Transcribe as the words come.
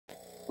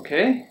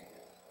Okay,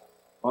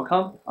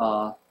 welcome.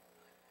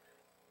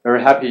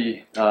 Very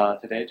happy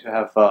today to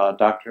have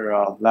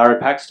Dr.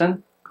 Larry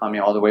Paxton coming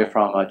all the way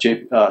from not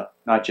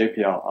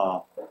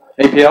JPL,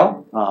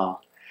 APL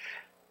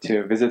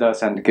to visit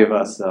us and give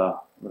us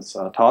this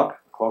talk,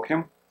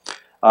 colloquium.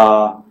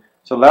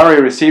 So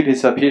Larry received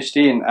his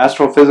PhD in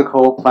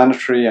astrophysical,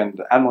 planetary,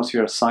 and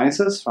atmosphere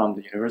sciences from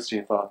the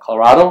University of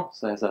Colorado.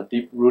 So he has a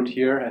deep root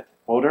here at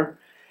Boulder.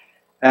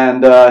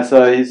 And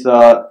so he's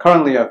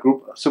currently a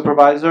group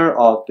supervisor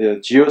of the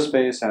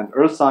Geospace and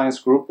Earth Science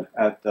group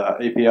at the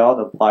APL,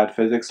 the Applied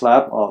Physics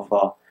Lab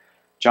of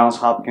Johns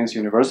Hopkins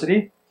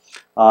University.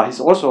 He's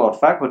also a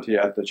faculty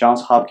at the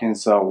Johns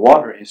Hopkins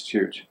Water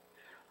Institute.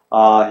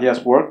 He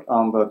has worked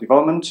on the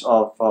development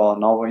of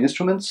novel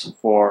instruments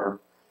for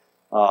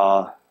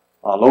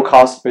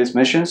low-cost space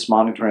missions,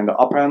 monitoring the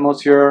upper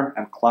atmosphere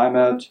and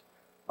climate.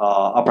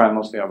 Upper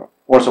atmosphere.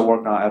 Also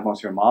worked on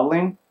atmosphere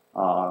modeling,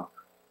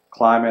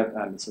 climate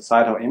and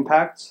societal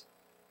impacts,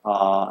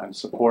 and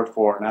support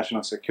for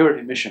national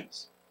security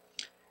missions.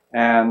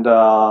 And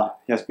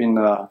he has been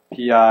a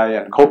PI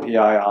and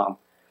co-PI on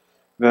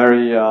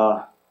very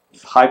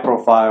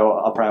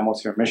high-profile upper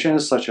atmosphere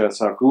missions such as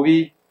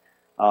GUVI,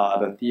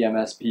 the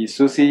DMSP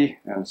SUSI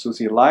and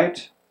SUSI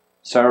Light,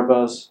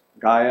 Cerebus,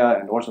 Gaia,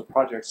 and also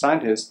project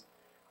scientist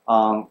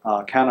on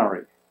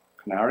Canary.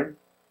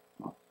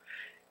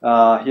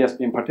 He has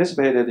been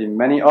participated in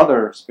many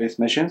other space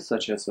missions,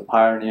 such as the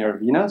Pioneer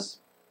Venus,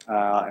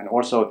 and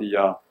also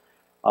the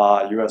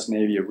U.S.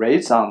 Navy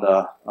raids on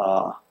the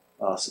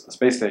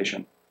space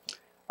station.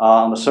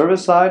 On the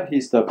service side,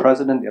 he's the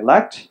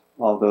president-elect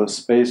of the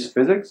Space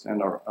Physics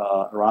and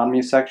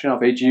Astronomy section of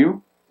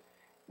AGU,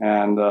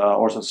 and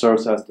also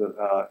serves as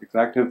the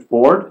executive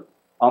board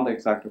on the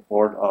executive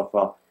board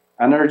of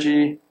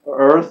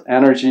Earth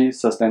Energy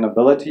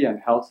Sustainability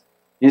and Health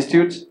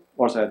Institute,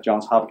 also at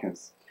Johns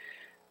Hopkins.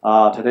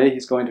 Today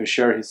he's going to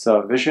share his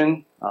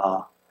vision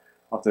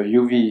of the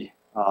UV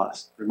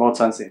remote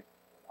sensing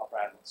of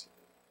atmosphere.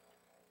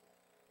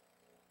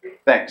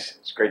 Thanks.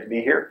 It's great to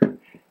be here.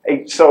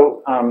 Hey,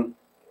 so,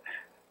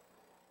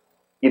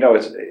 you know,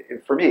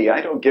 for me,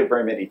 I don't give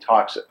very many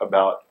talks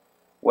about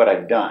what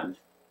I've done.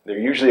 They're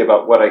usually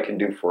about what I can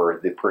do for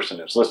the person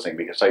who's listening,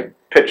 because I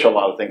pitch a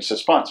lot of things to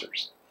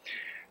sponsors.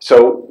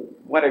 So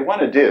what I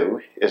want to do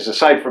is,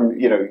 aside from,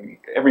 you know,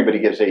 everybody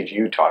gives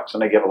AGU talks,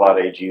 and I give a lot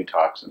of AGU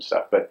talks and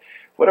stuff, but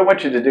what I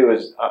want you to do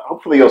is,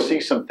 hopefully you'll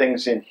see some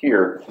things in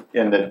here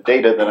in the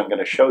data that I'm going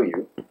to show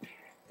you,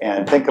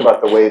 and think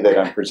about the way that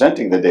I'm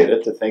presenting the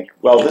data to think,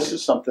 well, this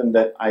is something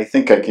that I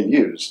think I can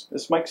use.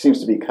 This mic seems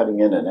to be cutting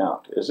in and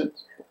out, is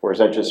it? Or is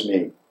that just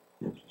me?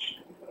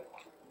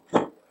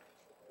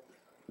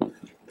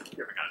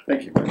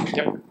 Thank you.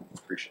 Yep.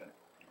 Appreciate it.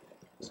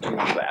 Let's do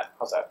that.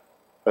 How's that?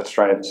 Let's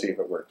try it and see if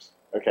it works.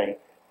 Okay.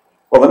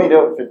 Well, let me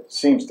know if it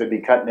seems to be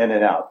cutting in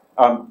and out.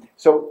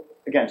 So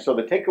again, so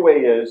the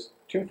takeaway is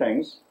two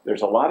things.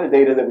 There's a lot of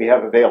data that we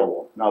have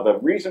available. Now, the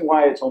reason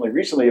why it's only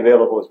recently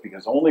available is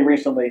because only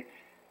recently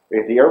we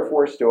had the Air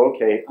Force do,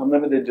 okay,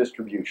 unlimited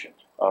distribution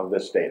of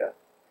this data.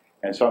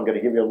 And so I'm going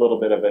to give you a little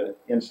bit of an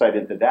insight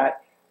into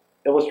that,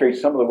 illustrate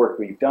some of the work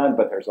we've done,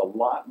 but there's a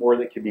lot more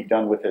that can be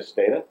done with this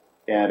data.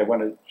 And I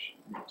want to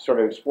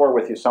sort of explore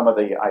with you some of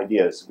the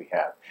ideas we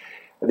have.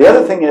 The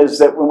other thing is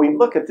that when we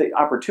look at the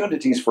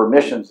opportunities for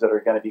missions that are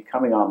going to be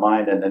coming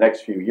online in the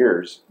next few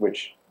years,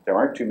 which there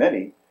aren't too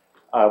many,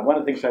 one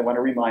of the things I want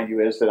to remind you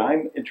is that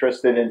I'm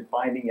interested in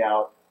finding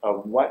out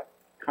what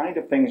kind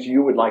of things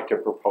you would like to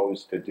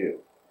propose to do.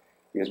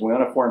 Because we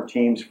want to form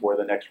teams for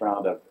the next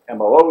round of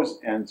MOOs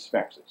and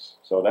SMEXs.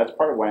 So that's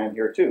part of why I'm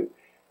here too.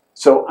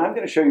 So I'm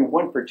going to show you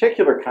one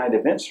particular kind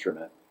of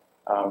instrument.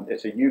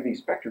 It's a UV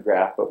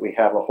spectrograph, but we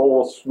have a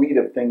whole suite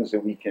of things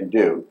that we can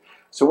do.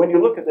 So when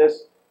you look at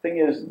this, thing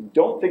is,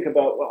 don't think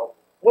about, well,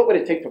 what would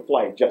it take to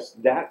fly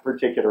just that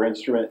particular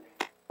instrument?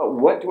 But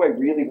what do I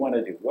really want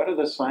to do? What are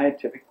the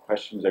scientific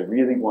questions I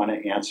really want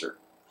to answer?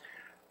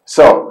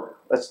 So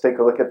let's take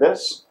a look at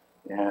this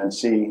and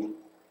see,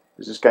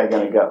 is this guy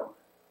going to go?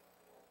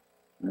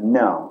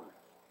 No.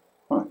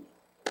 Huh.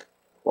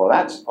 Well,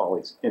 that's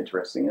always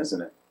interesting, isn't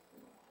it?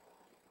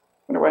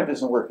 I wonder why it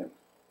isn't working.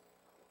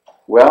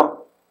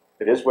 Well,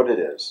 it is what it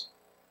is.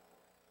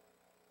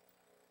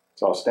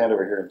 So I'll stand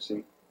over here and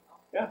see.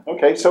 Yeah,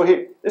 okay, so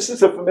here, this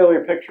is a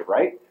familiar picture,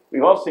 right?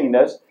 We've all seen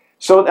this.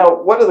 So now,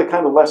 what are the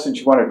kind of lessons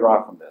you want to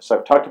draw from this?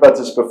 I've talked about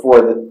this before.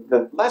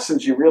 The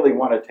lessons you really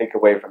want to take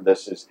away from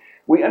this is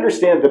we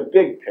understand the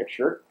big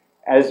picture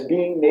as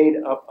being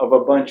made up of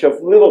a bunch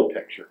of little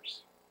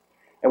pictures.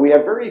 And we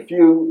have very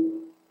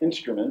few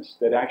instruments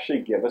that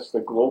actually give us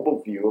the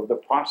global view of the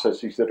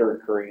processes that are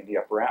occurring in the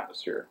upper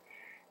atmosphere.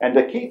 And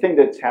the key thing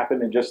that's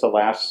happened in just the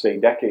last, say,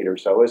 decade or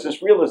so is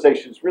this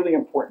realization is really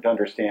important to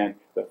understand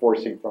the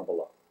forcing from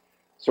below.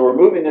 So we're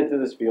moving into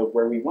this field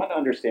where we want to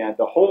understand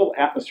the whole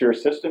atmosphere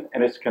system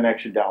and its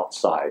connection to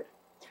outside.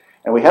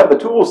 And we have the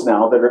tools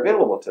now that are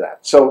available to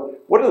that. So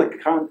what are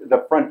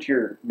the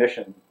frontier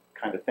mission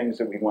kind of things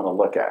that we want to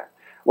look at?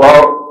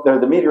 Well, they're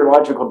the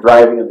meteorological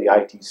driving of the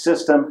IT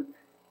system,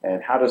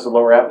 And how does the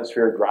lower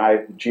atmosphere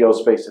drive the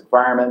geospace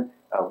environment,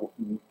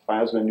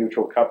 plasma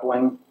neutral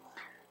coupling,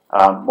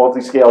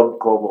 multi-scale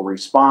global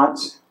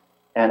response,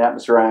 and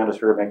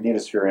atmosphere-ionosphere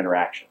magnetosphere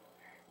interaction.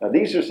 Now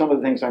these are some of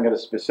the things I'm going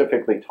to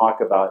specifically talk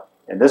about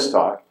in this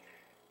talk.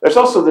 There's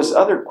also this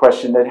other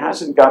question that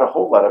hasn't got a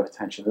whole lot of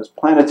attention, this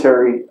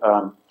planetary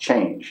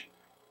change.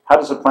 How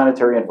does the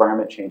planetary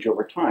environment change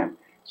over time?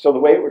 So the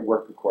way it would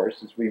work, of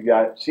course, is we've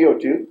got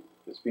CO2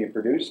 that's being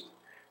produced,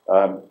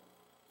 and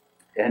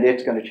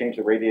it's going to change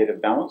the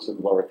radiative balance in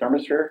the lower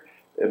thermosphere,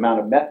 the amount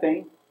of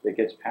methane that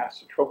gets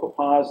past the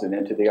tropopause and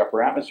into the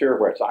upper atmosphere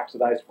where it's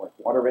oxidized more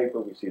water vapor.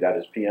 We see that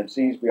as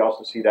PMCs. We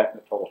also see that in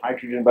the total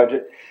hydrogen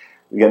budget.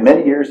 We get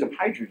many years of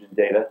hydrogen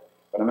data,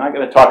 but I'm not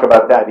going to talk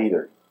about that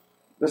either.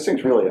 This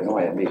thing's really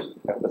annoying me.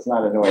 That's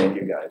not annoying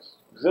you guys.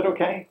 Is it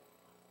okay?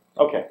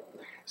 Okay.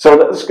 So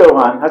let's go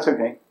on. That's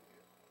okay.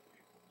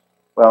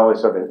 Well,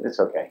 it's okay. It's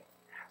okay.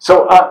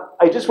 So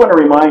I just want to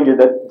remind you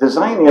that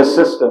designing a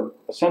system,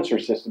 a sensor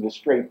system, is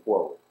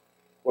straightforward.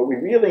 What we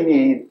really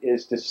need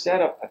is to set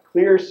up a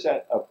clear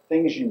set of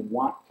things you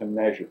want to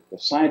measure, the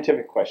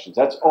scientific questions.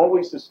 That's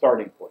always the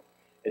starting point.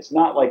 It's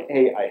not like,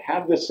 hey, I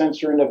have this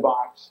sensor in a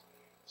box.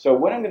 So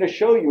what I'm going to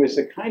show you is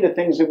the kind of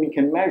things that we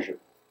can measure.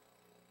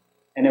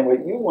 And then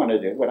what you want to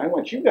do, what I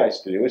want you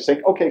guys to do is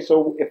think, okay,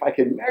 so if I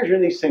can measure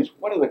these things,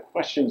 what are the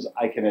questions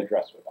I can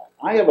address with that?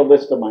 I have a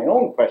list of my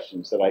own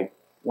questions that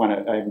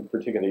I'm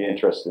particularly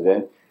interested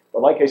in.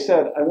 But like I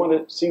said, I want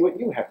to see what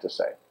you have to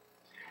say.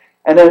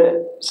 And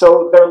then,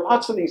 so there are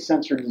lots of these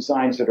sensor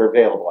designs that are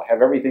available. I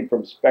have everything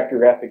from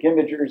spectrographic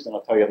imagers, and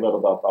I'll tell you a little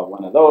bit about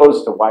one of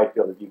those, to wide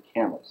field of view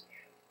cameras.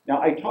 Now,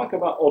 I talk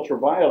about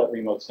ultraviolet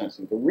remote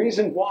sensing. The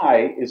reason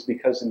why is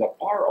because in the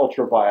far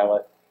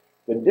ultraviolet,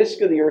 the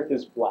disk of the Earth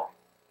is black.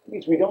 It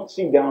means we don't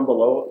see down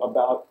below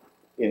about,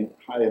 in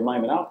high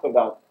alignment alpha,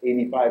 about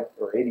 85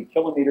 or 80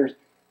 kilometers,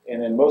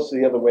 and in most of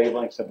the other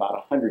wavelengths, about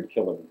 100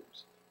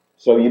 kilometers.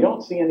 So you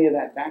don't see any of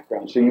that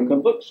background, so you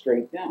can look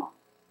straight down.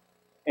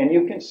 And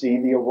you can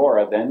see the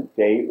aurora then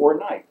day or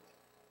night,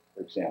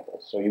 for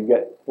example. So you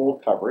get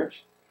full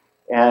coverage,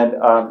 and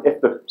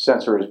if the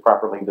sensor is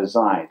properly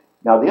designed.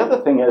 Now the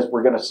other thing is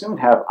we're going to soon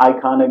have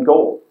ICON and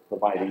GOLD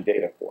providing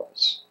data for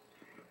us.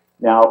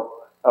 Now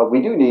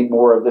we do need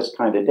more of this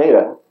kind of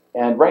data,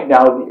 and right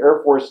now the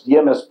Air Force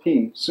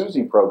DMSP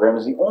SUSY program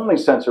is the only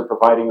sensor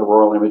providing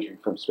auroral imagery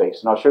from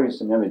space, and I'll show you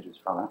some images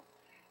from it.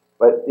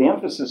 But the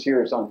emphasis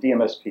here is on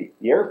DMSP.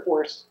 The Air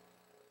Force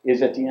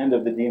is at the end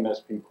of the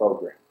DMSP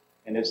program.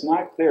 And it's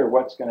not clear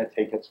what's going to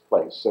take its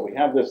place. So we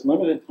have this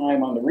limited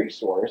time on the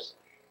resource,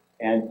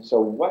 and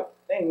so what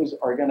things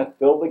are going to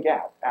fill the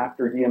gap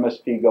after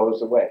DMSP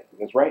goes away?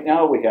 Because right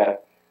now we have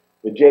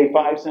the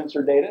J5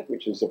 sensor data,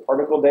 which is the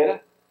particle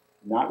data,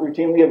 not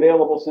routinely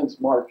available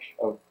since March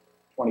of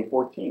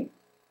 2014.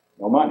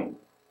 No money.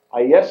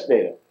 IES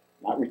data,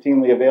 not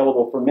routinely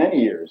available for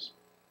many years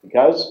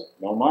because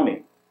no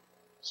money.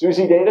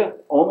 SUSY data,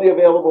 only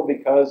available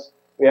because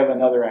we have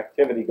another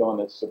activity going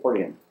that's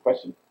supporting it.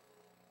 Question?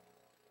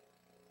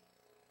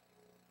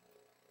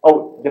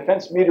 Oh,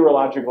 Defense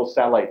Meteorological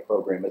Satellite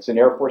Program. It's an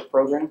Air Force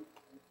program.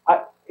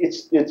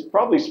 It's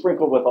probably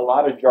sprinkled with a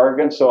lot of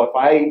jargon, so if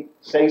I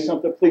say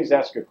something, please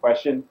ask a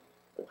question.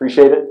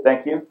 Appreciate it.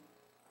 Thank you.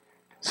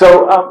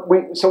 So,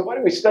 why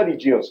do we study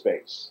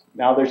geospace?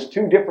 Now, there's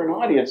two different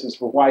audiences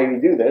for why we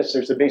do this.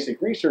 There's the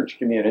basic research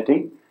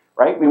community,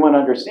 right? We want to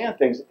understand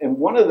things, and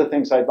one of the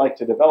things I'd like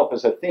to develop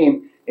as a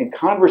theme in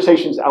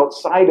conversations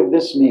outside of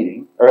this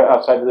meeting, or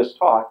outside of this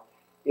talk,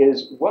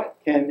 is what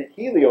can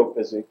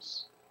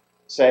heliophysics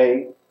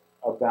say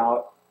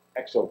about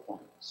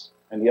exoplanets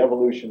and the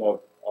evolution of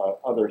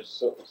other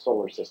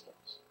solar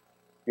systems?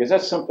 Because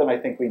that's something I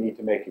think we need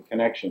to make a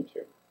connection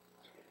to.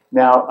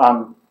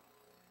 Now,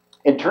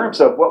 in terms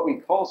of what we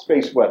call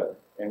space weather,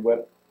 and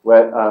what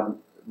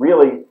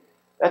really,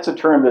 that's a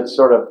term that's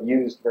sort of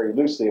used very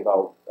loosely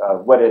about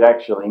what it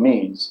actually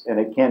means, and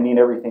it can mean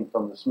everything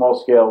from the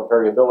small-scale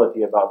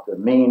variability about the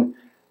mean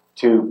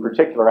to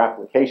particular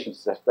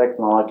applications to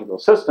technological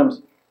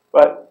systems,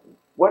 but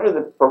one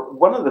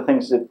of the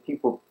things that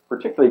people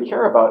particularly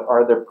care about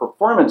are the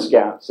performance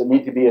gaps that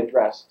need to be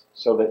addressed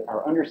so that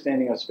our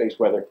understanding of space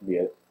weather can be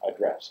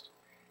addressed.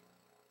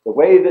 The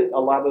way that a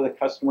lot of the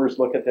customers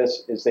look at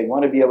this is they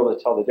want to be able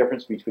to tell the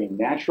difference between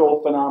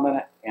natural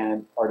phenomena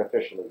and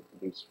artificially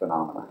produced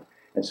phenomena.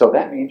 And so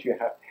that means you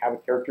have to have a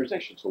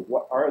characterization. So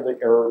what are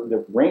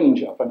the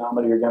range of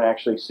phenomena you're going to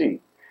actually see?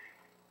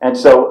 And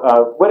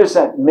so what is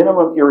that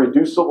minimum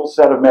irreducible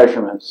set of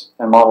measurements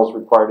and models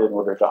required in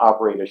order to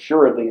operate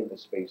assuredly in the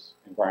space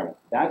environment?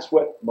 That's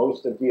what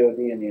most of DoD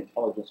and the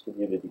intelligence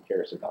community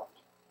cares about.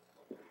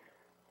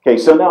 Okay,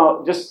 so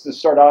now just to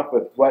start off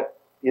with what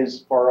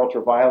is far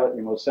ultraviolet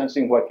remote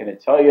sensing, what can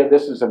it tell you?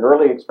 This is an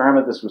early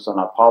experiment. This was on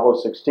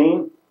Apollo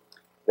 16.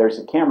 There's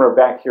a camera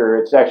back here.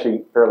 It's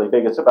actually fairly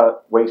big. It's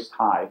about waist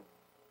high.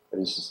 It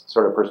is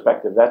sort of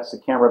perspective. That's the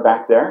camera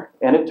back there.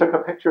 And it took a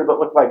picture that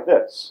looked like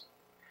this.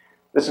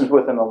 This is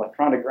with an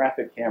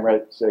electronographic camera.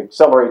 It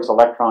accelerates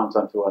electrons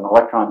onto an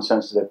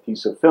electron-sensitive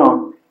piece of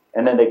film,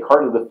 and then they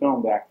carted the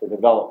film back for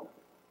development.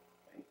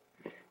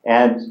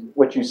 And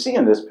what you see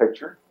in this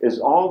picture is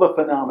all the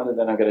phenomena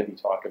that I'm going to be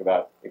talking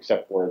about,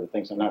 except for the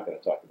things I'm not going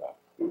to talk about.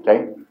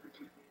 Okay?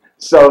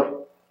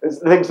 So the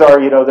things are,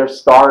 there's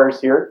stars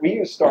here. We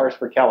use stars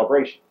for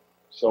calibration.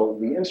 So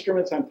the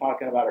instruments I'm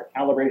talking about are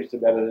calibrated to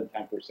better than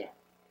 10%,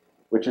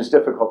 which is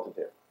difficult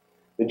to do.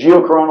 The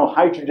geocoronal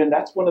hydrogen,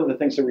 that's one of the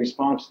things that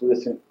responds to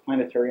this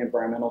planetary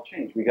environmental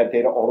change. We got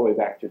data all the way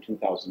back to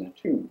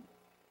 2002.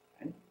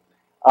 Okay?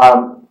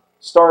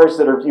 Stars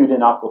that are viewed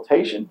in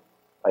occultation,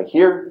 like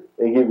here,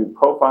 they give you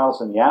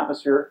profiles in the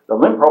atmosphere. The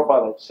limb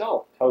profile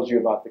itself tells you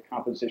about the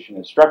composition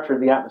and structure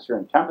of the atmosphere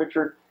and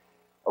temperature.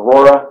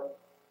 Aurora,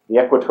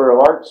 the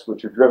equatorial arcs,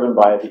 which are driven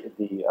by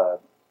the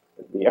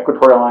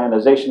equatorial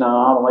ionization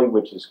anomaly,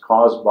 which is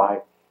caused by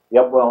the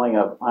upwelling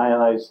of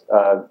ionized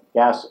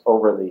gas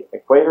over the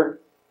equator.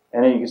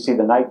 And then you can see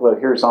the night glow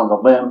here's on the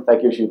limb.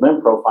 That gives you limb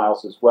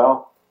profiles as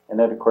well. And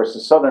then, of course, the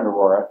southern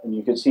aurora. And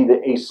you can see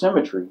the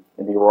asymmetry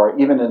in the aurora,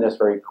 even in this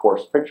very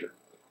coarse picture.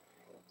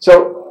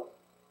 So,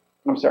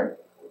 I'm sorry.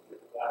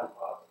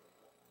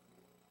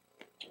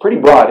 It's pretty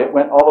broad. It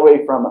went all the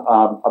way from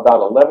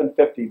about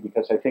 1150,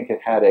 because I think it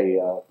had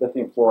a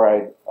lithium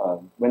fluoride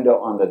window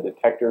on the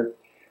detector,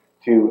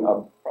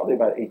 to probably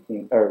about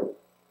 18, or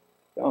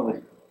well,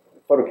 the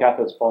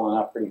photocathode's fallen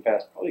out pretty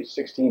fast, probably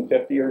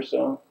 1650 or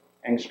so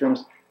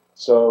angstroms.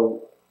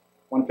 So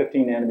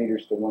 115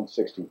 nanometers to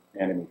 160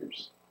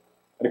 nanometers.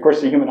 And of course,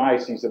 the human eye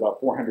sees about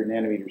 400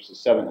 nanometers to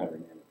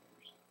 700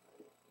 nanometers.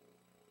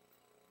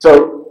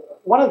 So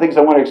one of the things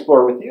I want to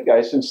explore with you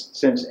guys,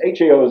 since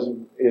HAO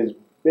is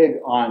big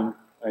on,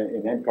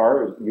 in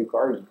NCAR,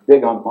 UCAR is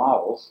big on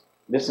models,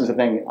 this is the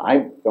thing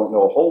I don't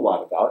know a whole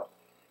lot about,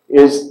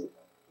 is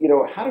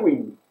how do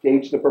we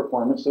gauge the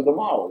performance of the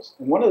models?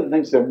 And one of the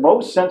things they're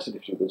most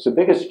sensitive to, that's the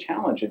biggest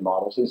challenge in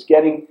models, is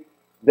getting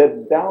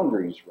the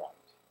boundaries right.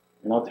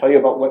 And I'll tell you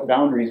about what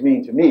boundaries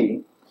mean to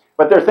me.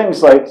 But there are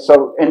things like,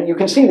 and you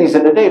can see these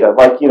in the data,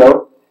 like,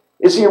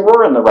 is the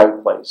aurora in the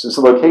right place? Is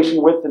the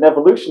location, width, and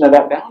evolution of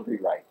that boundary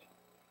right?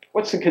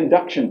 What's the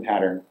conduction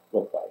pattern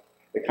look like?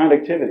 The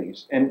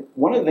conductivities. And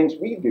one of the things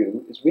we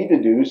do is we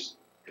deduce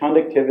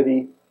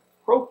conductivity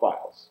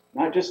profiles,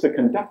 not just the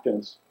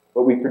conductance,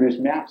 but we produce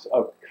maps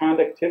of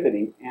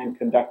conductivity and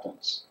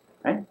conductance.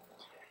 Okay?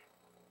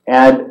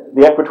 And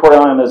the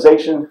equatorial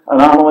ionization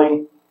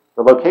anomaly,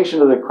 the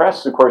location of the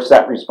crest, of course,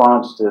 that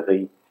responds to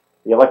the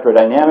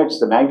electrodynamics,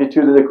 the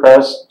magnitude of the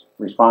crest,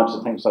 responds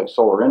to things like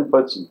solar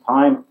inputs and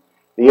time.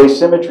 The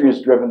asymmetry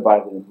is driven by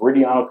the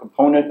meridional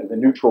component of the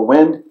neutral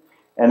wind.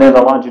 And then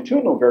the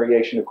longitudinal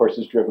variation, of course,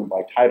 is driven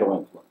by tidal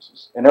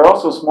influences. And there are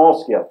also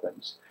small-scale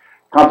things.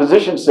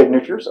 Composition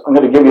signatures, I'm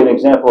going to give you an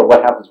example of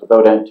what happens with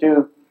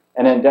ODN2.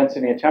 And then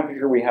density and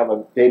temperature, we have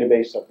a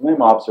database of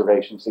limb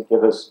observations that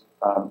give us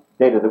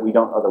data that we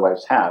don't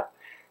otherwise have.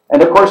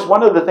 And of course,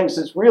 one of the things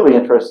that's really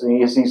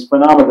interesting is these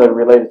phenomena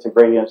related to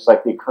gradients,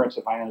 like the occurrence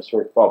of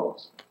ionospheric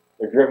bubbles.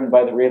 They're driven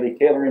by the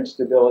Rayleigh-Taylor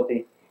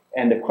instability.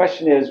 And the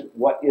question is,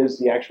 what is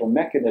the actual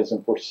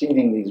mechanism for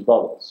seeding these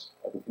bubbles?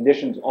 Are the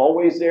conditions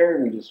always there,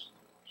 and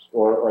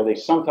or are they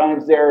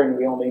sometimes there, and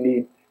we only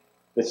need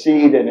the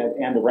seed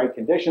and the right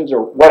conditions,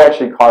 or what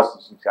actually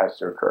causes these guys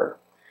to occur?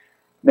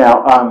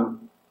 Now,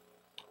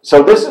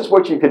 so this is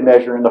what you could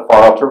measure in the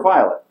far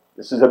ultraviolet.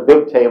 This is a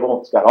big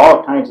table. It's got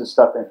all kinds of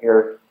stuff in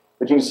here.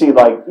 But you can see,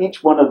 like,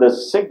 each one of the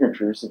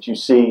signatures that you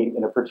see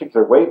in a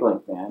particular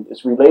wavelength band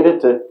is related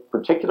to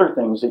particular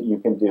things that you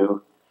can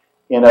do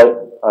in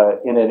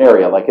an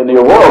area. Like in the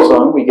auroral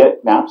zone, we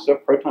get maps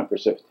of proton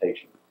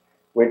precipitation,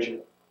 which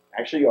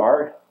actually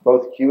are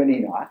both Q and E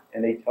naught,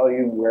 and they tell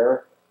you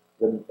where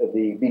the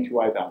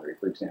B2I boundary,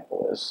 for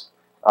example, is.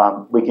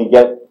 We can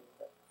get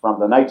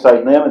from the night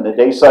side limb and the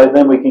day side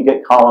limb, we can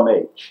get column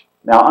H.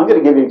 Now, I'm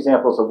going to give you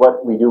examples of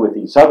what we do with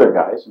these other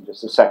guys in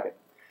just a second.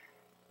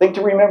 Thing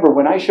to remember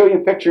when I show you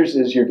pictures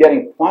is you're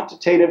getting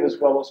quantitative as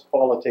well as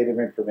qualitative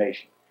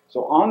information.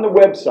 So on the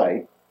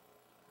website,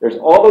 there's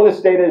all of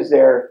this data is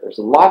there. There's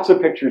lots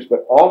of pictures,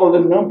 but all of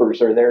the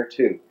numbers are there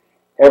too.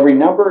 Every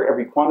number,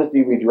 every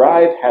quantity we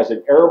derive has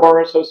an error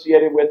bar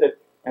associated with it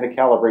and a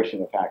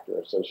calibration factor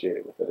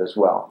associated with it as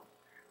well.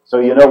 So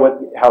you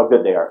know how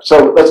good they are.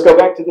 So let's go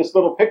back to this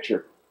little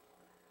picture.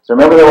 So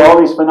remember, there are all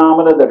these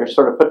phenomena that are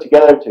sort of put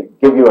together to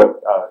give you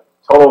a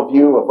total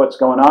view of what's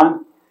going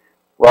on.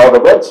 Well,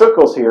 the red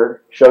circles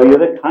here show you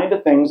the kind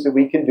of things that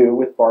we can do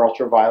with far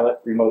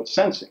ultraviolet remote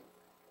sensing.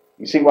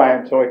 You see why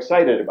I'm so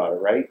excited about it,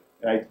 right?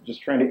 And I'm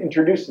just trying to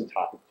introduce the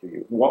topic to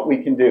you, what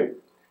we can do.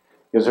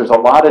 Because there's a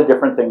lot of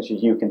different things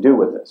you can do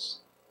with this.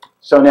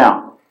 So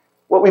now,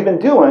 what we've been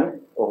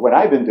doing, or what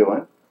I've been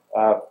doing,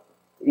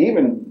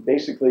 even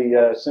basically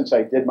since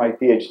I did my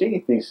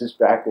PhD thesis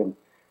back in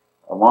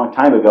a long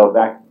time ago,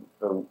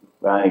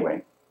 well,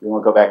 anyway, we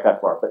won't go back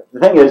that far. But the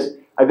thing is,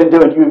 I've been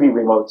doing UV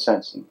remote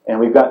sensing, and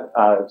we've got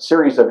a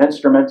series of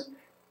instruments.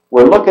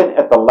 We're looking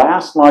at the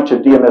last launch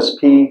of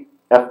DMSP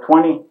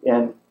F20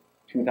 in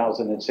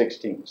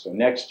 2016, so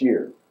next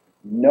year.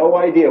 No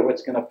idea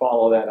what's going to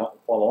follow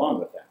on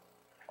with that.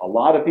 A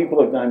lot of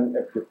people have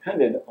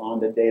depended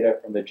on the data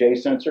from the J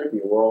sensor,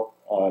 the auroral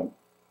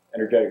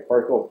energetic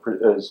particle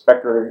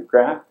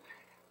spectrograph.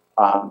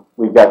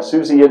 We've got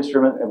SUSY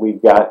instrument, and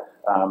we've got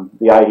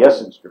the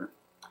IES instrument.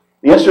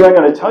 The instrument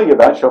I'm going to tell you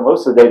about, show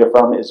most of the data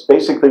from, is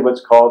basically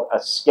what's called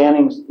a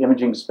scanning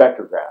imaging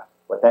spectrograph.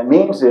 What that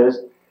means is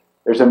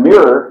there's a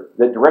mirror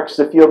that directs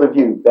the field of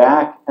view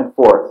back and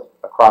forth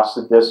across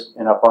the disk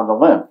and up on the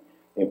limb.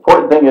 The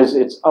important thing is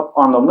it's up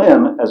on the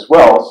limb as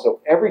well,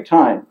 so every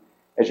time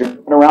as you're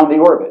going around the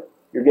orbit,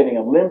 you're getting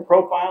a limb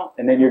profile,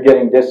 and then you're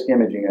getting disk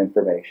imaging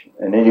information.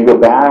 And then you go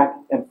back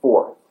and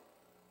forth.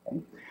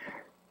 Okay?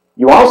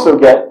 You also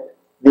get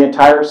the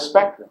entire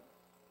spectrum.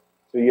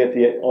 So you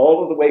get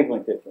all of the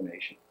wavelength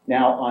information.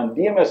 Now, on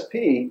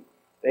DMSP,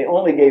 they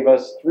only gave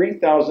us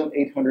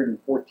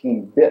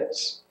 3,814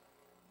 bits.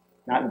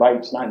 Not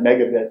bytes, not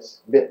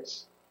megabits,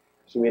 bits.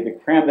 So we had to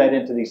cram that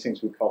into these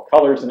things we call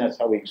colors, and that's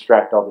how we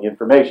extract all the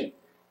information.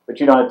 But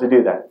you don't have to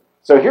do that.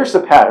 So here's the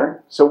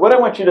pattern. So what I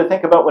want you to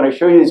think about when I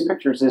show you these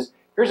pictures is,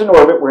 here's an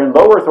orbit. We're in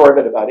low Earth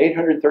orbit, about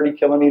 830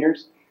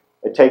 kilometers.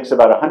 It takes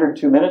about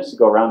 102 minutes to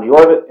go around the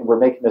orbit, and we're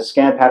making a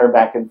scan pattern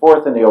back and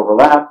forth, and they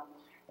overlap.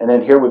 And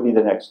then here would be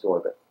the next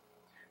orbit.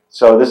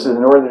 So this is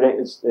an orbit,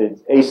 it's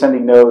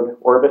ascending node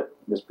orbit,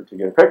 in this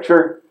particular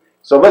picture.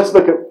 So let's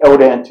look at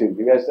OTA-N2.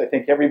 You guys, I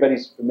think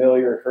everybody's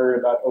familiar, heard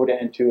about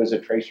OTA-N2 as a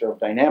tracer of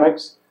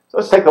dynamics. So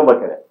let's take a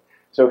look at it.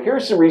 So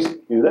here's the reason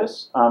to do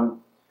this.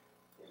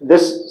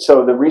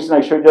 So the reason I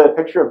showed you that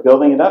picture of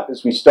building it up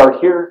is we start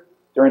here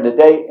during the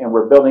day, and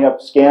we're building up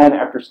scan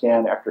after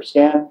scan after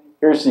scan.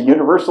 Here's the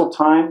universal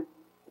time.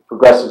 It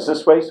progresses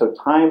this way, so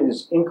time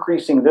is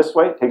increasing this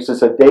way. It takes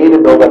us a day to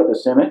build up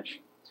this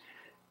image.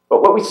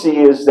 But what we see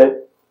is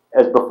that,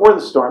 as before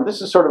the storm,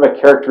 this is sort of a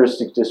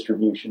characteristic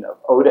distribution of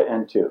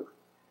OTA-N2.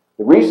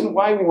 The reason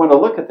why we want to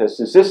look at this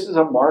is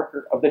a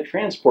marker of the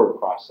transport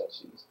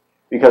processes.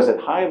 Because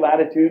at high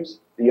latitudes,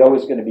 the O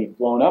is going to be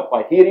blown up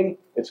by heating.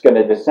 It's going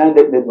to descend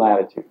at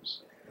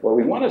mid-latitudes. What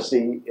we want to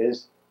see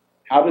is,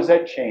 how does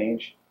that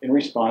change in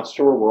response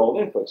to world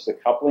inputs, the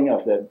coupling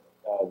of the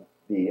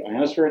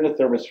ionosphere and the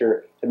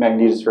thermosphere to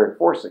magnetospheric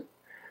forcing.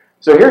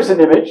 So here's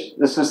an image.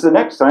 This is the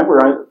next time. We're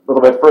a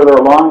little bit further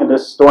along in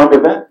this storm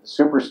event,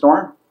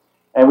 superstorm.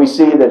 And we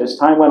see that as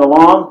time went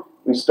along,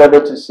 we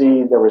started to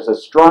see there was a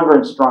stronger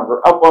and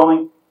stronger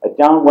upwelling, a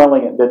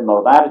downwelling at mid and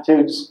low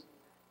latitudes.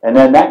 And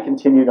then that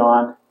continued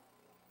on.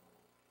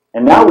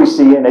 And now we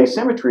see an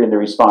asymmetry in the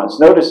response.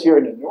 Notice here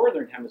in the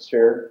northern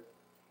hemisphere,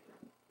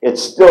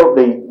 it's still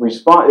the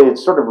response,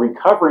 it's sort of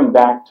recovering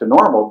back to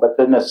normal, but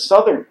then the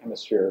southern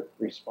hemisphere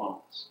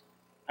response,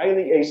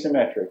 highly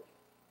asymmetric,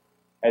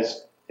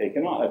 has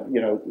taken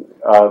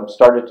on,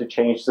 started to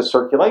change the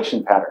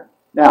circulation pattern.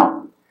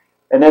 Now,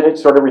 and then it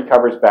sort of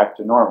recovers back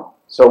to normal.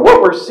 So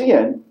what we're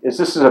seeing is,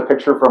 this is a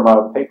picture from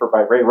a paper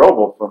by Ray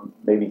Roble from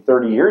maybe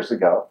 30 years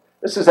ago.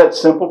 This is that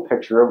simple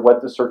picture of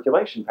what the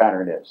circulation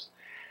pattern is.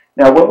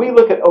 Now, when we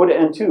look at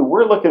OTA-N2,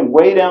 we're looking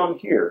way down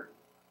here,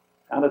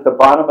 down at the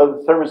bottom of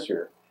the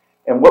thermosphere.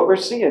 And what we're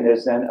seeing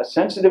is then a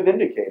sensitive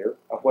indicator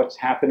of what's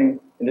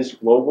happening in this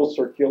global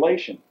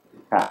circulation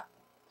pattern.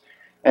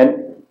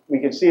 And we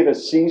can see it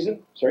as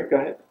season. Sorry, go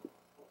ahead.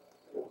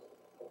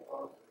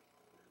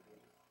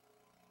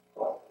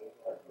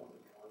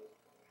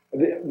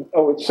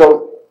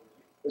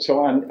 So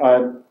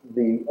on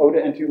the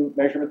OTA-N2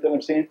 measurement that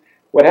I'm seeing,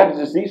 what happens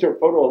is these are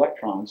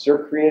photoelectrons.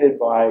 They're created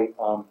by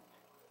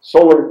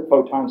solar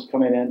photons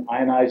coming in,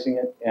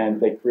 ionizing it, and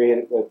they create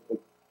it with,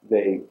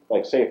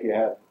 like say if you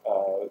have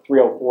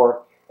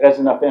 304, it has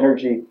enough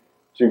energy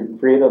to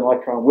create an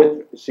electron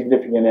with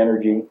significant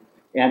energy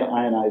and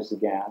ionize the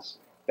gas.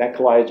 That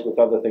collides with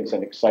other things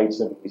and excites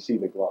them, and we see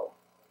the glow.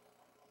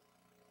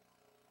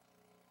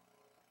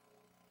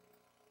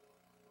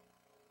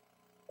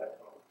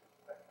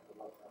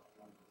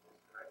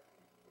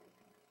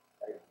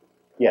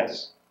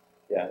 Yes.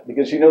 Yeah,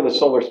 because the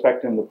solar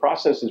spectrum, the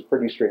process is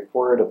pretty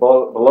straightforward.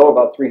 Below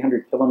about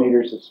 300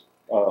 kilometers is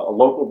a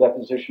local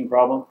deposition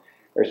problem.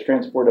 There's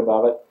transport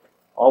above it.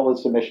 All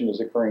this emission is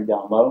occurring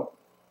down low.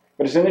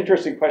 But it's an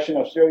interesting question.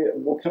 I'll show you.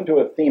 We'll come to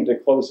a theme to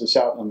close this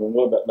out a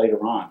little bit later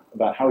on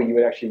about how you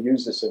would actually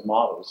use this in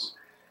models.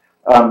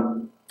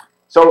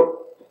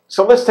 So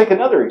let's take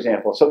another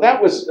example. So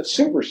that was a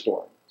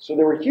superstorm. So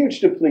there were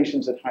huge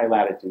depletions at high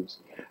latitudes.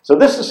 So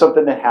this is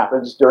something that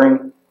happens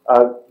during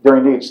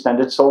the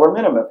extended solar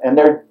minimum. And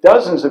there are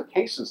dozens of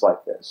cases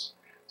like this.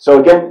 So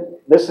again,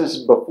 this is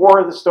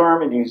before the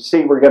storm, and you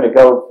see we're going to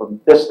go from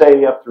this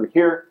day up through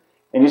here.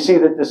 And you see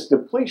that this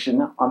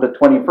depletion on the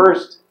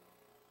 21st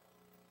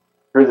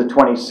through the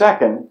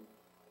 22nd,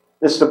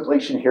 this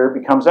depletion here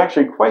becomes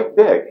actually quite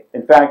big.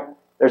 In fact,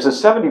 there's a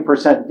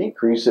 70%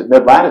 decrease at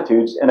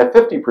mid-latitudes and a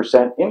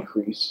 50%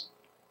 increase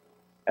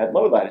at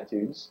low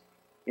latitudes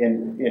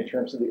in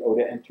terms of the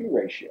OTA-N2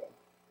 ratio.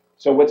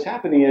 So what's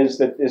happening is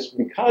that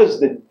because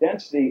the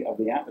density of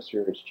the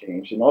atmosphere has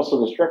changed, and also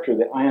the structure of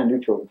the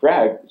ion-neutral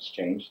drag has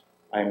changed,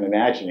 I'm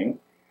imagining,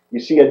 you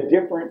see a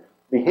different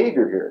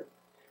behavior here.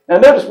 Now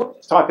notice we're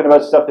talking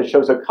about stuff that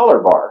shows a color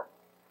bar.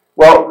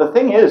 Well, the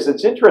thing is,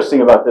 it's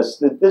interesting about this,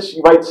 that this,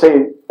 you might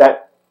say,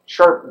 that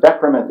sharp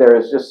decrement there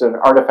is just an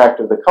artifact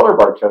of the color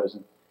bar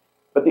chosen.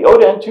 But the O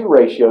to N2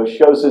 ratio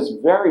shows this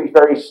very,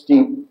 very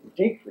steep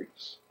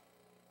decrease.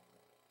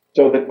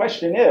 So the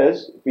question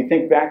is, if we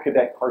think back to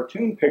that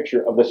cartoon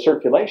picture of the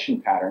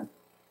circulation pattern,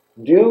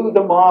 do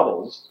the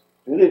models,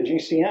 do the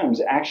GCMs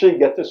actually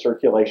get the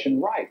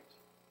circulation right?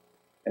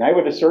 And I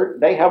would assert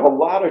they have a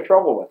lot of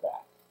trouble with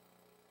that.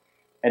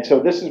 And so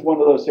this is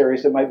one of those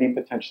areas that might be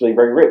potentially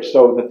very rich.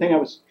 So the thing I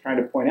was trying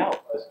to point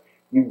out was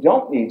you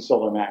don't need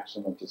solar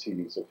maximum to see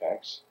these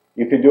effects.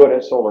 You can do it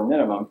at solar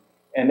minimum.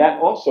 And that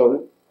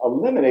also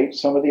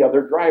eliminates some of the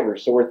other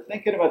drivers. So we're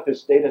thinking about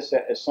this data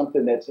set as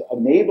something that's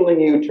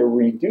enabling you to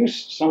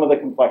reduce some of the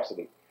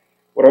complexity.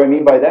 What do I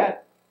mean by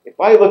that? If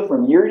I look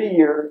from year to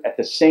year at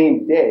the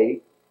same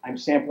day, I'm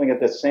sampling at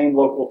the same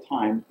local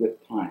time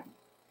with time.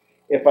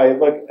 If I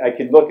look, I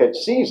can look at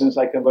seasons.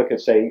 I can look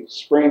at, say,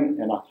 spring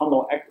and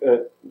autumnal,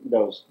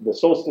 the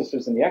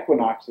solstices and the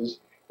equinoxes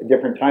at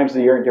different times of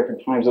the year and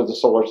different times of the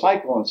solar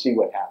cycle and see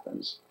what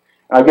happens.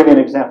 And I'll give you an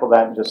example of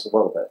that in just a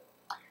little bit.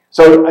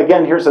 So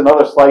again, here's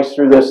another slice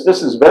through this.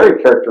 This is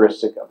very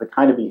characteristic of the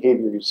kind of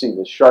behavior you see,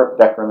 this sharp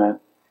decrement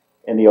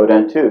in the O to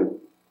N2.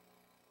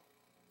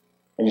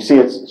 And you see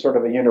it's sort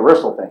of a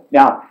universal thing.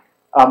 Now,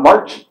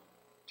 March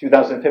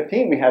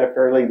 2015, we had a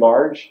fairly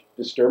large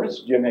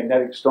disturbance,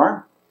 geomagnetic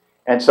storm.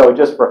 And so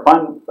just for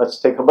fun, let's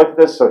take a look at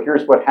this. So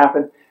here's what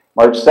happened.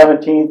 March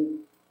 17th,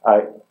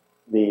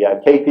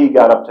 the KP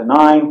got up to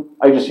 9.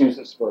 I just use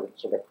this for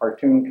sort of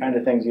cartoon kind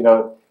of things, you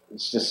know.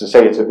 It's just to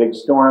say it's a big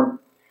storm.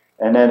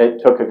 And then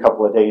it took a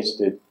couple of days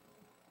to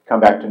come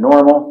back to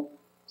normal.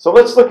 So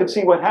let's look and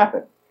see what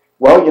happened.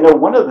 Well, you know,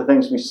 one of the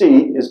things we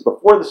see is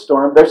before the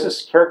storm, there's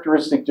this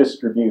characteristic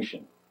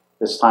distribution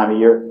this time of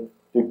year.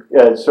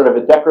 Sort of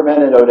a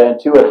decrement in O to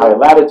N2 at high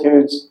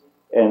latitudes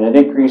and an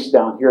increase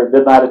down here at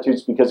mid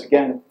latitudes because,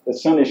 again, the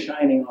sun is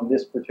shining on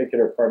this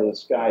particular part of the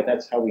sky.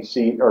 That's how we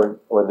see, or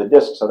the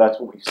disk, so that's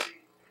what we see.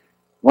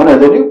 One of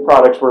the new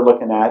products we're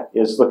looking at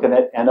is looking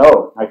at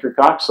NO, nitric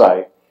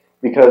oxide,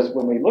 because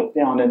when we look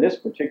down in this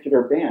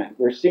particular band,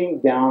 we're seeing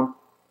down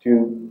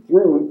through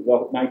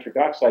the nitric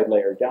oxide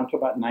layer down to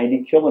about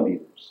 90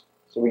 kilometers.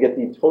 So we get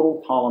the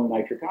total column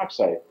nitric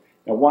oxide.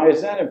 Now, why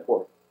is that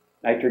important?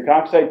 Nitric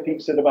oxide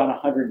peaks at about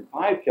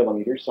 105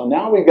 kilometers. So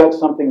now we've got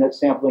something that's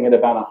sampling at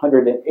about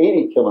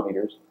 180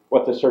 kilometers,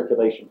 what the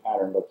circulation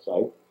pattern looks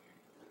like.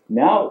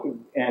 Now,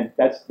 and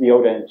that's the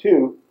O to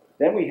N2.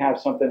 Then we have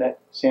something that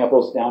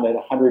samples down at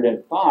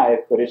 105,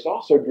 but it's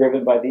also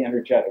driven by the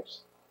energetics,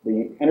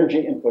 the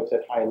energy inputs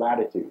at high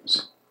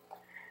latitudes.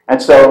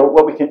 And so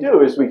what we can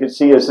do is we can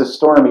see as this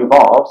storm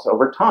evolves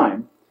over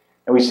time,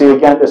 and we see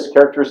again this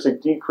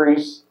characteristic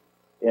decrease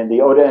in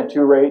the O to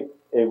N2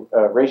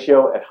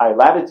 ratio at high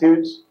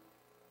latitudes,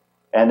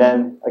 and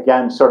then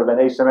again sort of an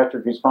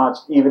asymmetric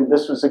response. Even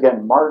this was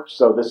again March,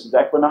 so this is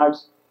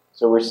equinox.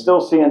 So we're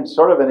still seeing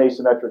sort of an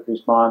asymmetric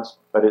response,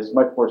 but it's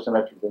much more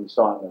symmetric than we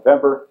saw in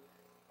November.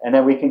 And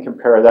then we can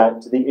compare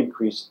that to the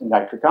increase in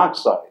nitric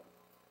oxide.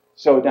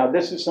 So now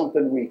this is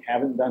something we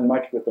haven't done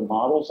much with the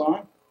models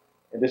on.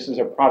 And this is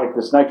a product,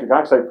 this nitric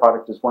oxide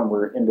product is one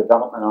we're in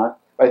development on.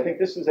 But I think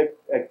this is a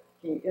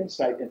key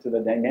insight into the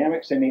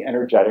dynamics and the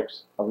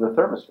energetics of the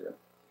thermosphere.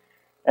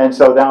 And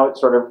so now it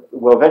sort of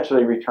will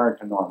eventually return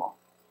to normal.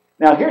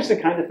 Now here's the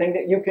kind of thing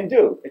that you can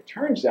do. It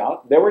turns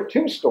out there were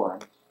two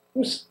storms,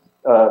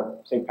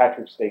 St.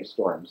 Patrick's Day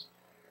storms.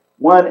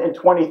 One in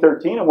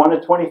 2013 and one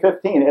in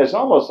 2015. It's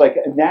almost like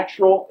a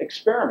natural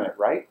experiment,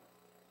 right?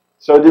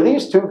 So do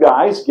these two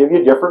guys give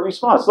you a different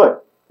response?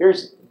 Look,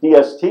 here's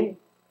DST.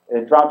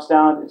 It drops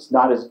down. It's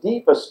not as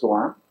deep a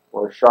storm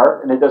or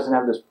sharp, and it doesn't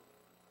have this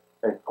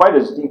quite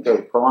as deep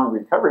a prolonged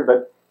recovery,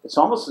 but it's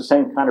almost the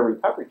same kind of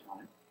recovery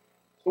time.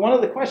 So one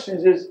of the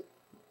questions is,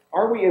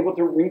 are we able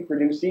to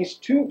reproduce these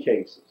two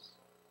cases?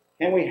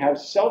 Can we have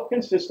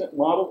self-consistent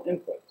model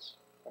inputs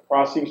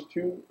across these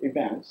two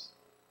events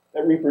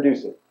that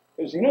reproduce it?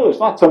 Because you know there's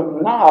lots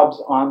of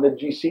knobs on the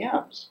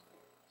GCMs.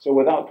 So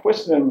without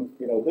twisting them,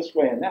 you know, this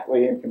way and that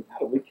way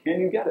incompatibly, can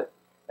you get it?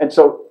 And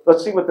so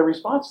let's see what the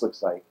response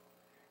looks like.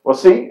 Well,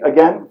 see,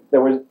 again,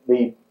 there was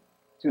the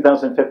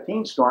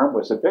 2015 storm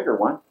was a bigger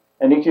one.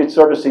 And you can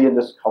sort of see in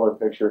this color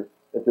picture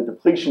that the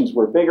depletions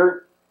were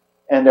bigger.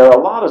 And there are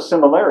a lot of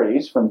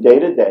similarities from day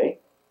to day.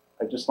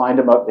 I just lined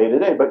them up day to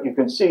day. But you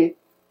can see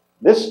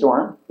this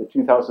storm, the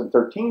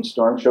 2013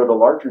 storm, showed a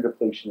larger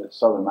depletion at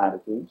southern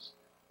latitudes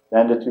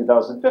than the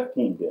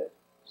 2015 did.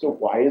 So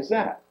why is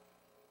that?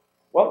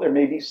 Well, there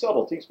may be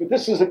subtleties, but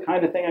this is the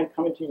kind of thing I'm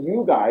coming to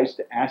you guys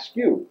to ask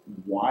you.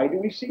 Why do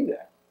we see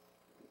that?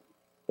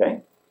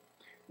 Okay?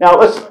 Now,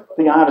 let's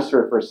be honest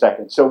here for a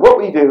second. So what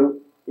we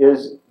do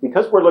is,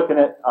 because we're looking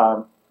at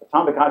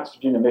atomic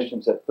oxygen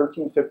emissions at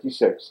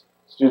 1356,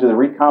 it's due to the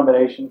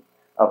recombination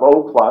of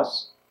O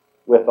plus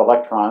with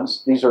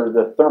electrons. These are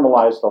the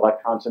thermalized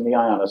electrons in the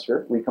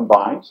ionosphere,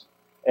 recombines,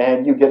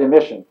 and you get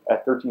emission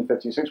at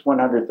 1356,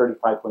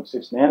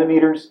 135.6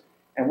 nanometers.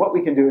 And what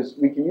we can do is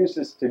we can use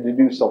this to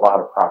deduce a lot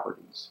of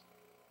properties.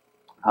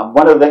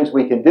 One of the things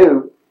we can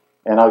do,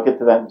 and I'll get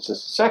to that in just a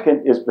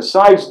second, is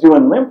besides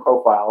doing limb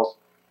profiles,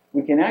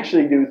 we can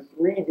actually do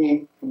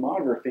 3D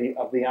tomography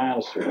of the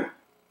ionosphere.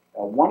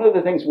 One of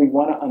the things we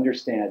want to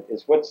understand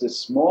is what's the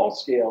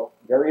small-scale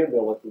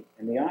variability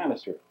in the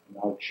ionosphere. And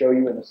I'll show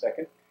you in a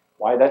second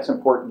why that's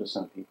important to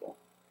some people.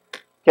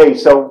 Okay,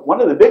 so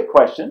one of the big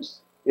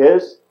questions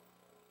is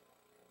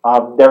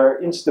there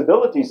are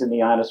instabilities in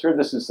the ionosphere.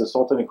 This is the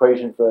Sultan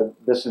equation for,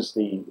 this is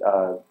the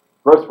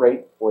growth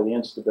rate for the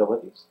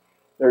instabilities.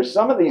 There's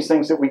some of these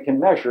things that we can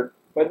measure,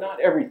 but not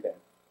everything.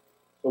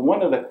 So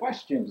one of the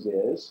questions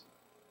is,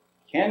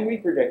 can we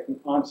predict the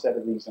onset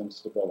of these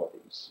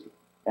instabilities?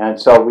 And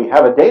so we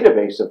have a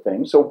database of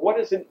things. So what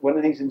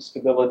do these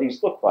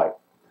instabilities look like?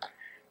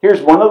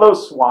 Here's one of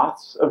those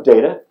swaths of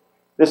data.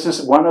 This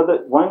is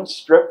one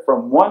strip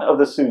from one of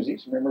the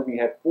SUSIs. Remember, we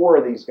had 4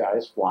 of these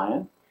guys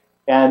flying.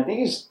 And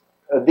these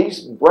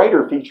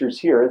brighter features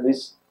here,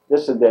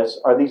 this and this,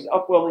 are these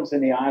upwellings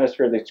in the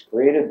ionosphere that's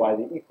created by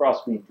the E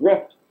cross B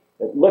drift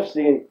that lifts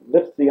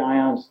the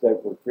ions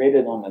that were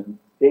created on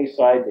the day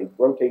side. They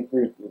rotate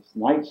through this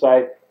night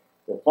side.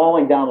 They're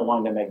falling down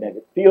along the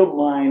magnetic field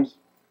lines,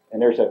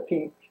 and there's a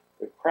peak,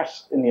 a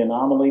crest in the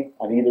anomaly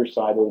on either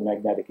side of the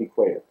magnetic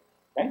equator.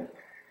 Okay?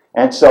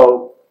 And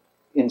so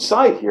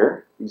inside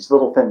here, these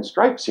little thin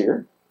stripes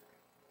here,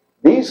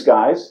 these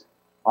guys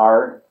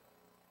are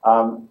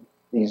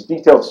these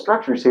detailed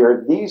structures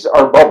here. These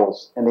are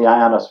bubbles in the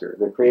ionosphere.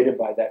 They're created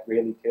by that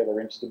Rayleigh-Taylor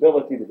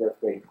instability, the growth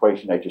rate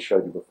equation I just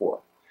showed you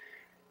before.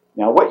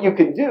 Now, what you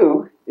can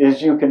do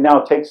is you can now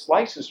take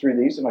slices through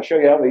these, and I'll show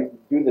you how they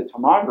do the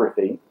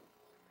tomography.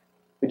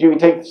 But you can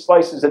take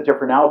slices at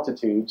different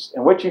altitudes,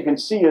 and what you can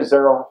see is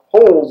there are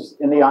holes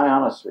in the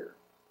ionosphere.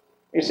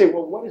 You say,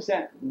 well, what does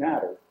that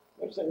matter?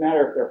 What does it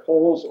matter if they're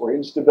holes or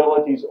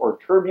instabilities or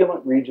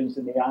turbulent regions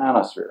in the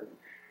ionosphere?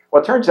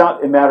 Well, it turns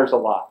out it matters a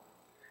lot.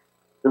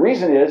 The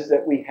reason is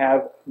that we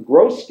have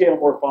gross scale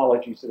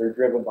morphologies that are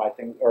driven by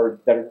things, or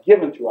that are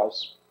given to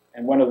us,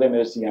 and one of them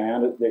is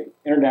the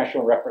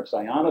International Reference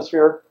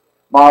Ionosphere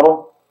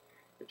model.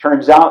 It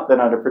turns out that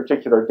on a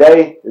particular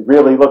day, it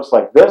really looks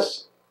like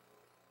this.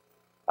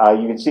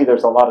 You can see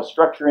there's a lot of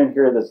structure in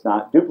here that's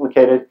not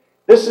duplicated.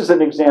 This is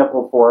an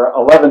example for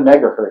 11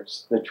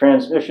 megahertz, the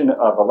transmission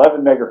of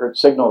 11 megahertz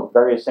signal at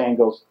various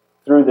angles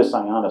through this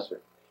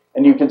ionosphere.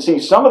 And you can see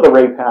some of the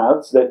ray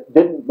paths that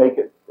didn't make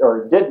it,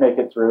 or did make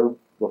it through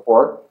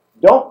before,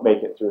 don't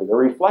make it through. They're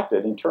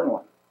reflected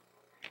internally.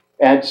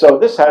 And so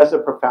this has a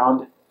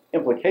profound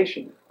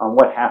implication on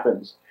what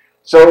happens.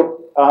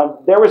 So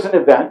there was an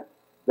event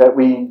that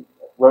we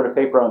wrote a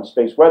paper on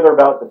space weather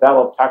about, the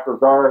Battle of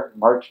Takur,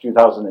 March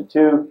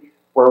 2002,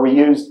 where we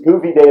used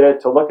GUVI data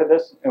to look at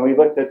this, and we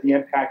looked at the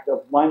impact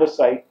of line of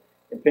sight,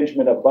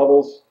 impingement of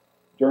bubbles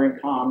during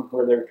COM,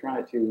 where they're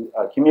trying to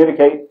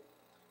communicate.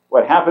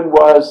 What happened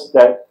was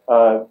that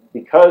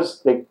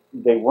because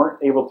they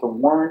weren't able to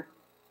warn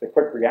the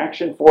quick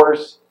reaction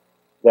force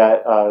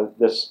that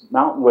this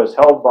mountain was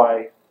held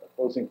by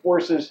opposing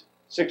forces,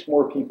 6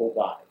 more people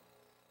died.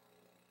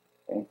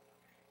 Okay?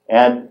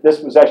 And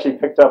this was actually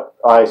picked up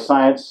by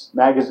Science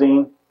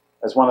magazine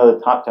as one of the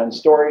top 10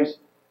 stories.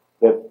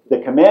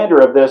 The commander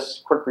of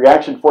this quick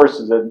reaction force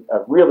is a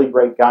really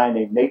great guy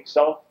named Nate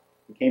Self.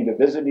 He came to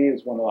visit me. It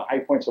was one of the high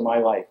points of my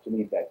life to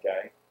meet that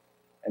guy.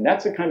 And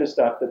that's the kind of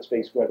stuff that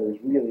space weather is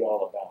really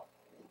all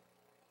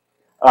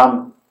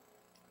about.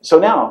 So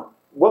now,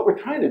 what we're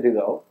trying to do,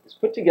 though, is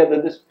put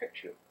together this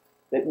picture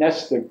that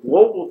nests the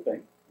global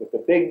thing with the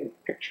big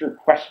picture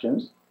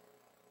questions.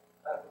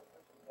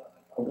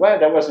 I'm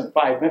glad that wasn't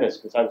 5 minutes,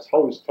 because I was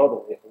hosed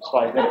totally if it was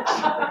 5 minutes.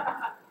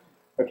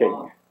 Okay.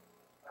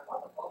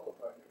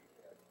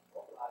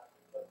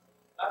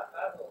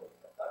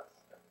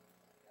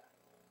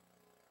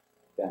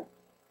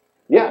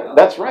 Yeah,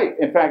 that's right.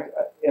 In fact,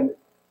 and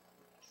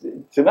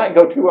to not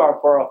go too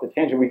far off the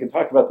tangent, we can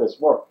talk about this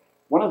more.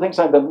 One of the things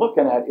I've been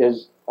looking at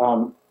is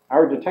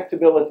our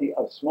detectability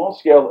of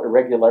small-scale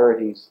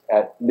irregularities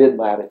at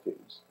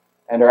mid-latitudes.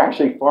 And they're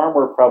actually far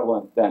more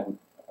prevalent than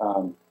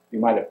you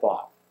might have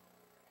thought.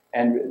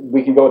 And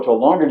we can go into a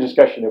longer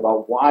discussion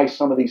about why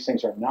some of these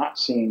things are not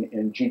seen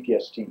in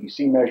GPS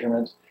TEC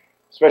measurements,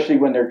 especially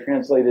when they're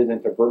translated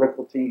into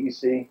vertical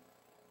TEC.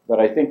 But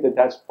I think that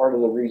that's part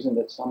of the reason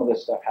that some of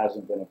this stuff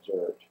hasn't been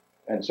observed.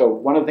 And so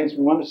one of the things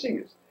we want to see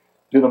is,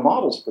 do the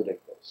models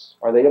predict this?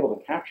 Are they able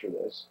to capture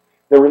this?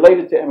 They're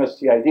related to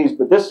MSTIDs,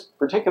 but this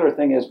particular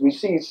thing is we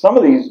see some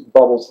of these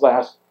bubbles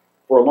last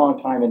for a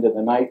long time into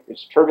the night.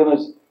 It's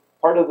turbulence.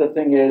 Part of the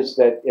thing is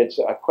that it's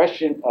a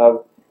question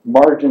of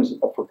margins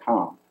for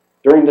COM.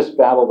 During this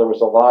battle, there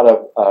was a lot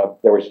of,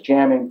 there was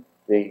jamming.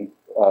 The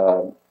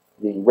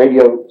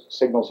radio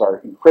signals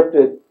are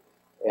encrypted,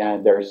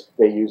 and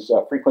they use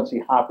frequency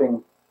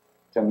hopping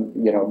to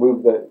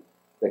move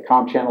the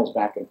COM channels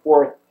back and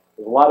forth.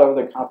 There's a lot of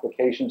other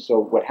complications. So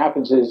what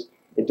happens is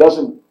it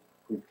doesn't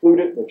preclude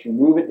it, but you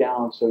move it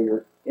down so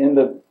you're in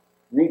the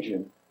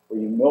region where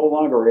you no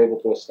longer are able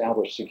to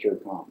establish secure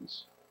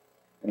comms.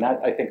 And that,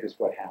 I think, is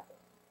what happened.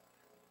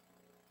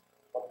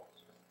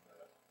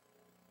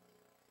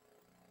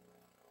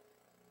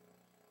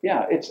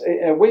 Yeah, it's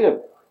a way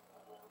of,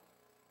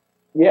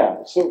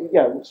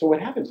 so what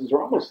happens is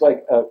they're almost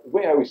like, the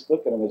way I always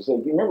look at them is,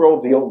 you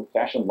remember the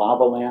old-fashioned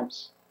lava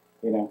lamps?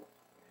 you know.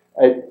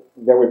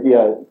 There would be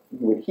you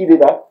would heat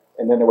it up,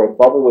 and then a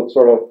bubble would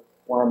sort of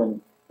form and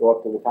go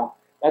up to the top.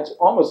 That's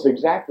almost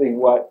exactly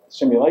what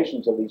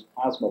simulations of these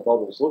plasma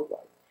bubbles look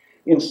like.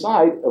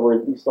 Inside, or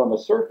at least on the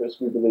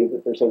surface, we believe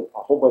that there's a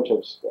whole bunch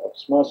of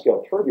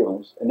small-scale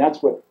turbulence, and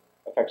that's what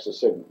affects the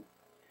signal.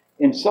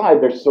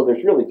 Inside, there's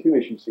really two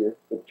issues here: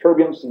 the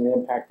turbulence and the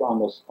impact on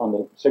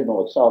the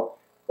signal itself,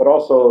 but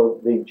also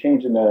the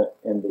change in the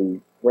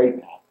ray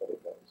path that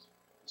it goes.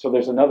 So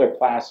there's another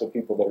class of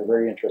people that are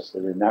very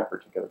interested in that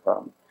particular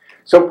problem.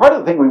 So part of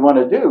the thing we want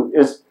to do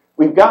is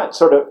we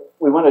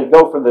want to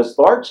go from this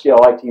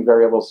large-scale IT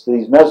variables to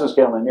these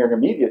mesoscale and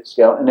intermediate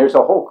scale, and there's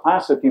a whole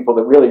class of people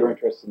that really are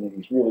interested in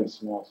these really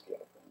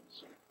small-scale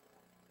things.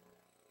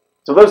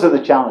 So those are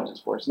the challenges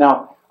for us.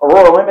 Now,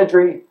 auroral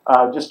imagery,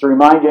 just to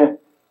remind you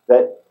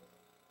that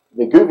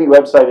the GUVI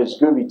website is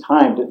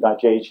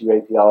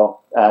guvitimed.jhuapl.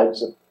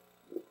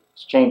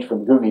 It's changed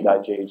from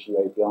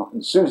guvi.jhuapl.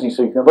 And Susie,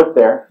 so you can look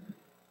there.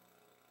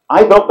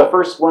 I built the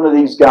first one of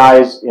these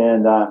guys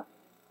in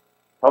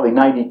probably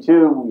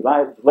 92. We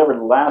delivered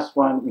the last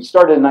one. We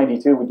started in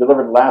 92. We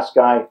delivered the last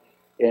guy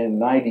in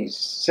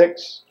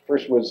 96.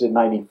 First was in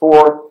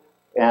 94.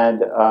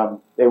 And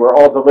they were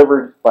all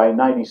delivered by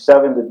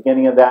 97, the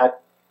beginning of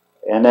that.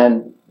 And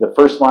then the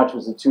first launch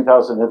was in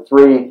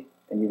 2003.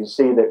 And you can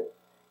see that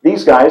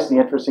these guys, the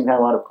interesting thing I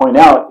want to point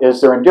out is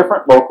they're in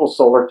different local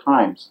solar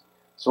times.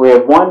 So we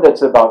have one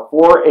that's about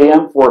 4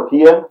 a.m., 4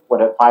 p.m.,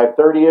 one at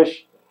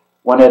 5:30-ish,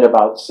 one at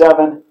about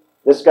 7.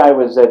 This guy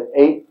was at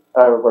 8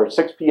 or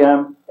 6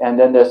 p.m., and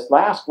then this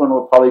last one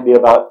will probably be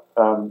about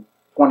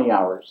 20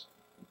 hours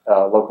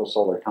local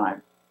solar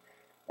time.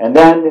 And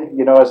then,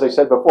 you know, as I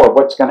said before,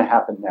 what's going to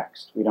happen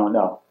next? We don't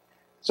know.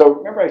 So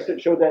remember I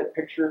showed that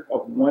picture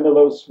of one of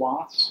those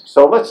swaths?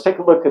 So let's take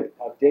a look at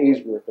a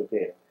day's worth of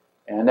data.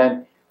 And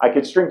then I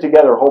could string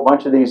together a whole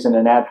bunch of these in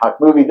an ad hoc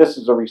movie. This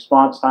is a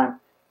response time.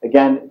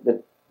 Again,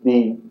 the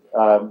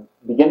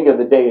beginning of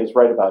the day is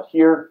right about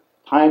here.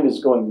 Time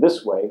is going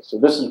this way. So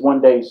this is one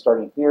day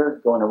starting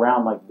here, going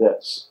around like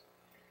this.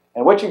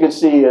 And what you can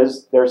see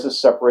is there's a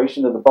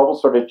separation of the bubble,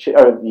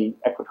 the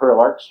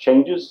equatorial arcs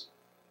changes.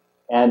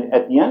 And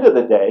at the end of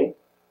the day,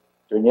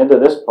 during the end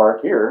of this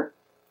part here,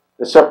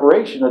 the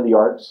separation of the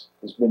arcs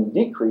has been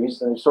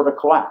decreased and it's sort of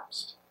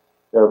collapsed.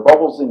 There are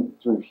bubbles in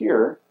through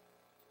here.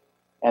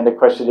 And the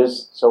question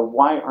is, so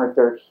why aren't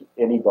there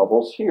any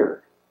bubbles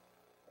here?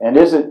 And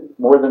is it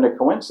more than a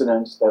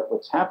coincidence that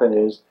what's happened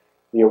is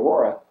the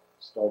aurora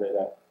started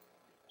at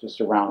just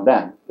around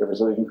then? There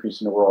was an increase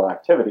in auroral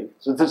activity.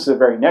 So this is the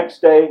very next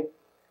day,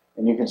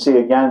 and you can see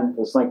again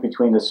this link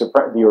between the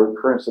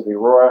occurrence of the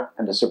aurora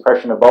and the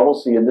suppression of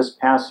bubbles. See, in this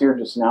pass here,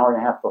 just an hour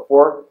and a half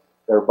before,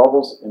 there are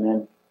bubbles, and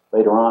then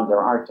later on there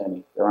aren't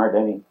any,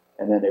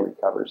 and then it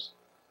recovers.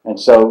 And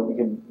so we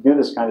can do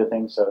this kind of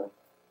thing. So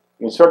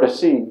you can sort of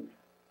see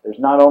there's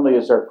not only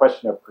is there a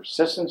question of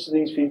persistence of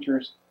these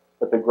features,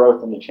 but the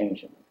growth and the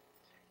change in them.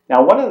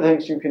 Now, one of the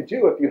things you can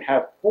do if you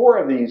have 4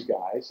 of these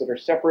guys that are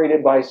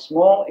separated by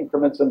small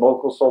increments in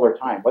local solar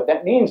time, what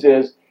that means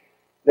is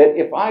that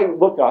if I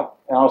look up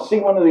and I'll see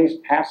one of these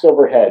pass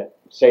overhead,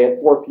 say at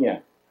 4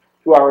 p.m.,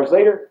 2 hours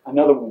later,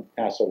 another one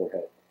pass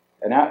overhead.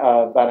 And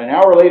about an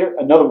hour later,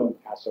 another one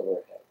pass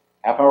overhead.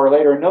 Half hour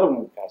later, another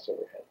one pass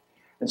overhead.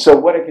 And so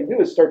what I can do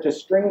is start to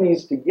string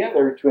these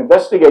together to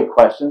investigate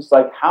questions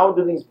like how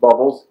do these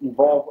bubbles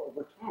evolve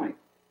over time?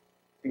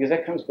 Because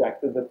that comes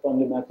back to the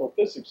fundamental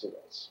physics of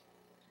this.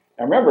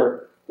 Now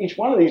remember, each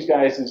one of these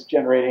guys is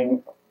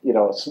generating, you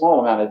know, a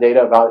small amount of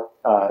data, about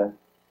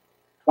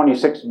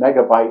 26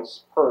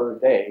 megabytes per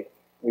day.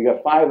 We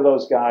got 5 of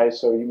those guys,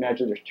 so you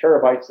imagine there's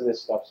terabytes of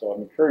this stuff, so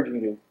I'm encouraging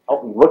you to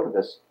help me look at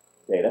this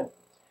data.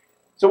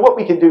 So what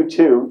we can do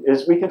too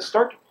is we can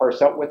start to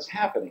parse out what's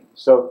happening.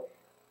 So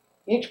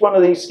each one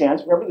of these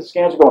scans, remember the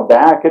scans are going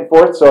back and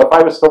forth, so if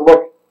I was to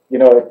look, you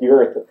know, at the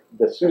Earth,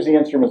 the SUSY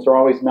instruments are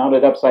always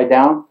mounted upside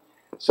down.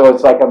 So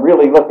it's like I'm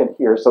really looking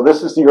here. So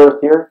this is the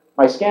Earth here.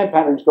 My scan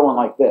pattern's going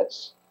like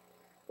this.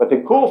 But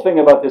the cool thing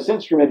about this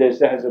instrument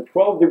is it has a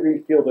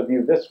 12-degree field of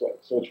view this way.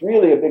 So it's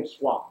really a big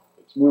swath.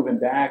 It's moving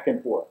back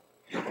and forth.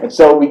 And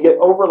so we get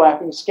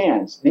overlapping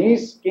scans.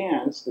 These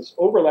scans, this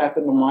overlap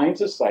in the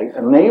lines of sight,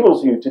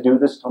 enables you to do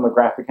this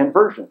tomographic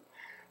inversion.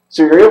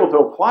 So you're able to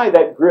apply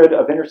that grid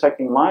of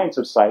intersecting lines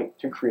of sight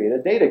to create a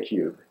data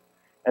cube.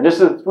 And this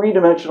is a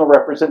 3-dimensional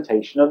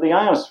representation of the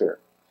ionosphere.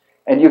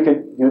 And you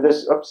can do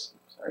this,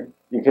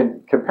 you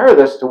can compare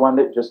this to one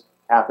that just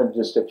happened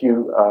just a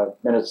few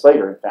minutes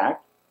later, in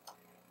fact.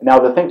 Now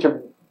the thing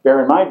to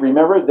bear in mind,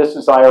 remember, this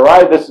is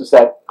IRI, this is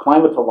that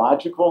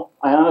climatological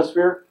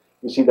ionosphere.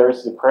 You see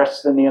there's the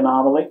crest in the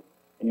anomaly.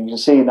 And you can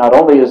see not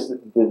only is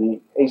the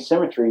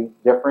asymmetry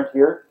different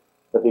here,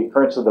 but the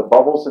occurrence of the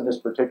bubbles in this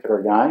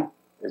particular guy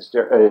is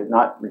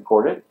not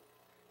recorded.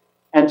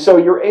 And so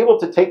you're able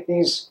to take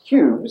these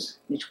cubes,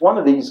 each one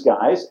of these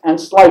guys, and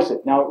slice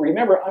it. Now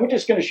remember, I'm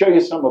just going to show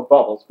you some of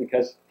bubbles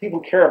because people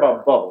care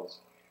about bubbles.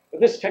 But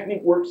this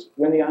technique works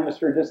when the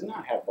ionosphere does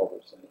not have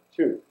bubbles in it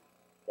too.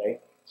 Okay?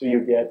 So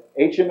you get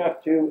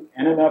HMF2,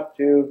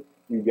 NMF2,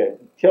 you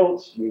get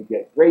tilts, you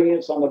get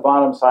gradients on the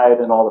bottom side,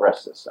 and all the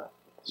rest of the stuff.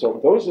 So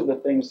those are the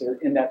things that are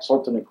in that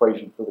Sultan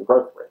equation for the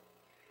growth rate.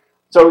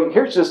 So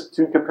here's just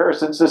two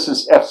comparisons. This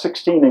is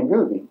F16 and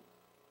Goovy.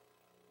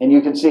 And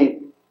you can see,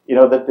 you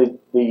know, that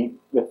the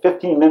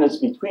 15 minutes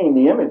between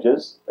the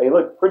images, they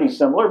look pretty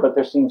similar, but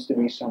there seems to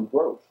be some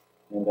growth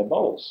in the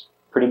bubbles.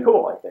 Pretty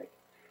cool, I think.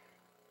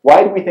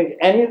 Why do we think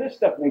any of this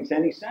stuff makes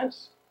any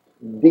sense?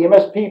 The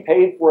MSP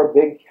paid for a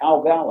big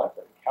cal-val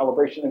effort,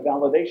 calibration and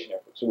validation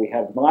effort. So we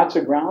have lots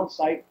of ground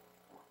site,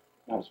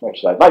 not as much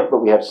as I'd like, but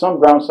we have some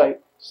ground site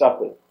stuff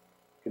that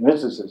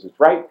convinces us it's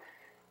right.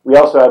 We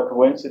also have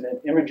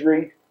coincident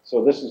imagery.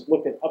 So this is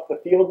looking up the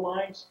field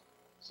lines.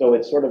 So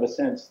it's sort of a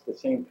sense the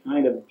same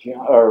kind of,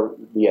 or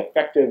the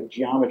effective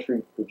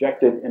geometry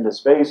projected into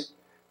space.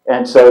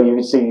 And so you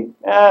can see,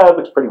 it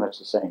looks pretty much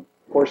the same.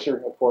 Coarser,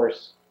 of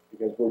course,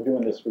 because we're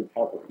doing this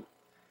recovery.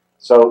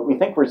 So we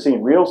think we're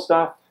seeing real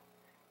stuff.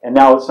 And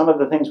now some of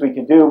the things we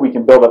can do, we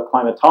can build up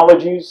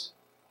climatologies.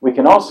 We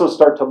can also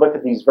start to look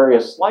at these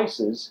various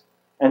slices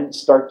and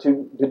start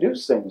to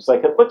deduce things.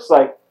 Like it looks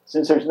like,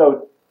 since there's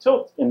no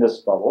tilt in this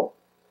bubble,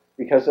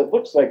 because it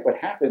looks like what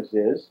happens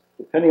is,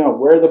 depending on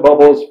where the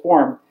bubble is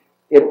formed,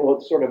 it will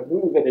sort of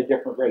move at a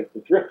different rate. The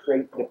drift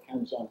rate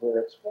depends on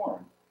where it's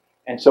formed.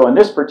 And so in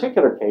this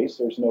particular case,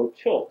 there's no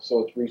tilt, so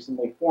it's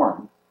recently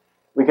formed.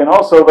 We can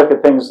also look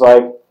at things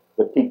like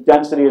the peak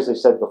density, as I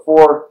said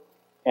before,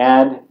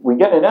 and we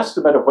get an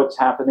estimate of what's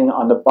happening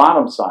on the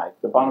bottom side.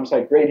 The bottom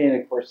side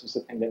gradient, of course, is the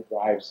thing that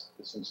drives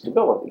this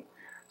instability.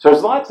 So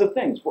there's lots of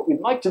things. What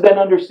we'd like to then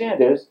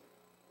understand is,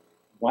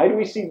 why do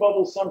we see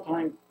bubbles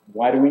sometimes?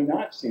 Why do we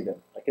not see them?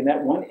 Like in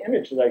that one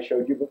image that I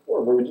showed you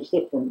before, where we just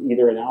look from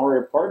either an hour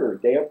apart or a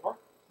day apart.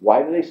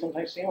 Why do they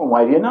sometimes see them and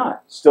why do you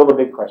not? Still the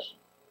big question.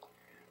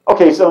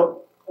 Okay,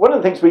 so one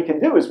of the things we can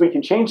do is we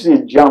can change the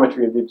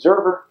geometry of the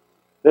observer.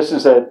 This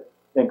is a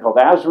thing called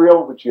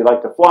Azrael, which you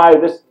like to fly.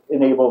 This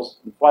enables,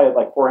 you fly at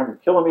like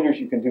 400 kilometers,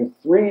 you can do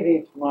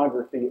 3D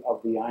tomography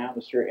of the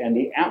ionosphere and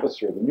the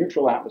atmosphere, the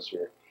neutral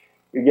atmosphere.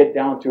 You get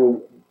down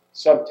to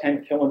sub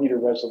 10 kilometer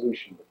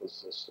resolution with this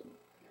system.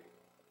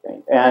 Okay.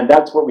 And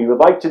that's what we would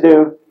like to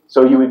do,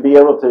 so you would be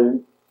able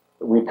to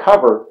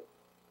recover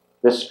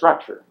this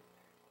structure.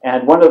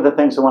 And one of the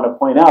things I want to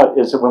point out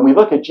is that when we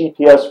look at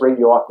GPS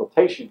radio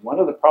occultation, one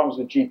of the problems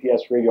with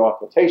GPS radio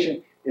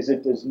occultation is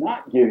it does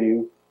not give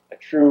you a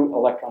true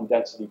electron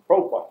density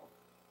profile,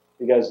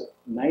 because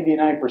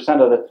 99%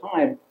 of the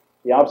time,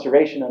 the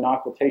observation and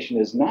occultation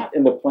is not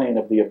in the plane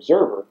of the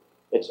observer.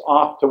 It's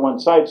off to one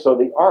side, so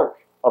the arc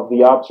of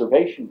the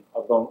observation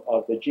of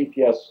the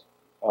GPS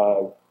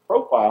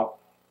profile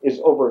is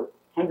over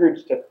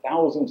hundreds to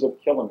thousands of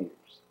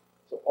kilometers.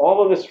 So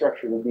all of the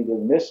structure would be either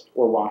missed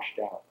or washed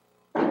out.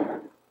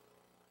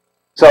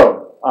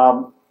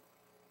 So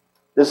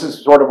this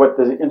is sort of what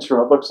the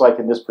instrument looks like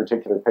in this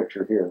particular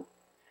picture here.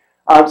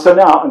 So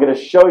now I'm going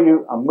to show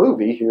you a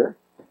movie here,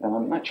 and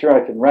I'm not sure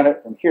I can run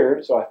it from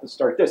here, so I have to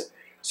start this.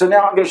 So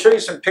now I'm going to show you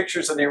some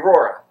pictures of the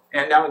aurora.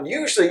 And now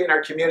usually in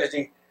our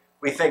community,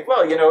 we think,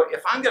 well, you know,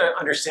 if I'm going to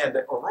understand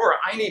the aurora,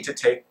 I need to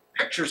take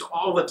pictures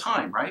all the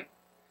time, right?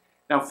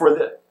 Now for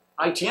the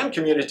ITM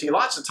community,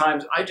 lots of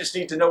times I just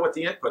need to know what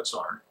the inputs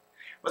are.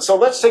 But so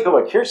let's take a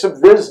look. Here's some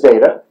viz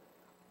data.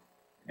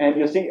 And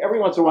you'll see every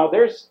once in a while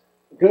there's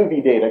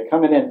Goovy data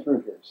coming in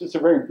through here. So it's a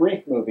very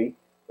brief movie.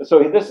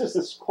 So this is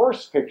this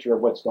coarse picture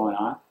of what's going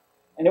on.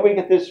 And then we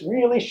get this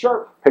really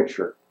sharp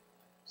picture.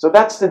 So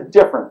that's the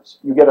difference.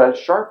 You get a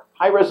sharp,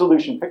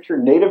 high-resolution picture,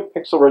 native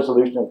pixel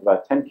resolution of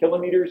about 10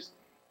 kilometers,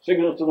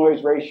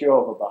 signal-to-noise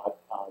ratio of about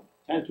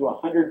 10 to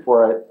 100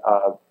 for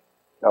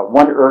a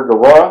 1 erg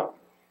aurora.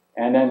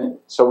 And then,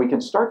 so we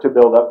can start to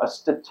build up a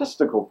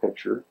statistical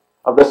picture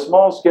of the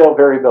small-scale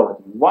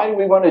variability. Why do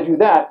we want to do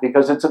that?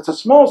 Because it's at a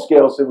small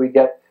scale, so we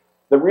get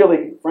the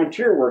really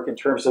frontier work in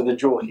terms of the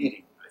Joule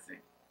heating, I think.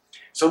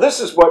 So this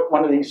is what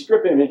one of these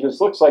strip images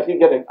looks like. You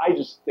get it. I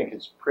just think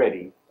it's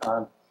pretty.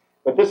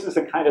 But this is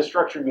the kind of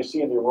structure you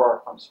see in the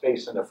aurora from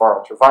space in the far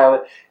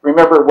ultraviolet.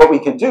 Remember what we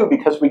can do,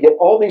 because we get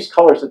all these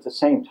colors at the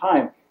same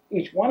time,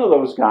 each one of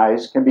those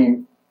guys can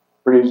be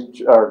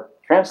produced or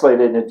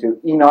translated into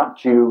E naught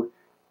Q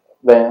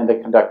and the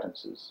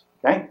conductances.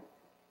 Okay?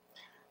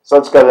 So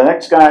let's go to the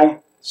next guy.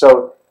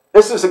 So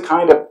this is a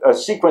kind of a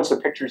sequence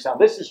of pictures. Now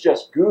this is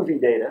just Goovy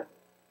data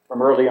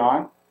from early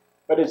on,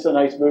 but it's a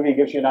nice movie,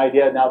 gives you an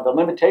idea. Now the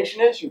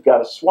limitation is you've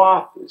got a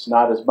swath. It's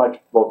not as much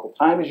focal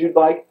time as you'd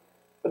like,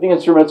 but the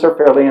instruments are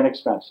fairly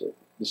inexpensive.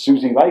 The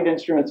Suzy Light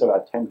instrument's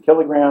about 10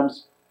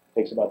 kilograms,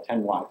 takes about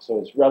 10 watts, so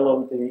it's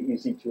relatively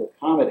easy to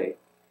accommodate.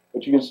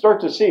 But you can start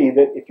to see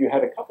that if you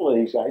had a couple of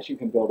these guys, you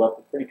can build up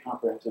a pretty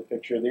comprehensive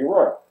picture of the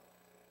aurora.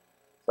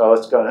 So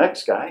let's go to the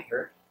next guy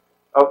here.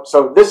 Oh,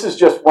 so this is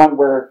just one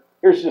where,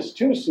 here's just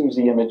two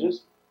Suzy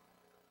images.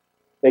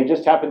 They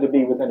just happen to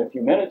be within a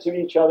few minutes of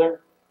each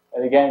other.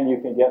 And again, you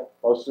can get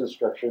most of the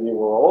structure of the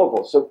auroral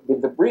oval. So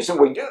the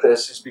reason we do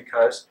this is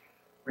because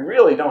we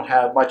really don't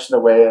have much in the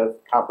way of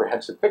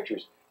comprehensive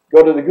pictures.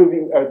 Go to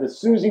the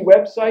Suzy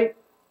website.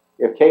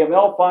 have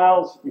KML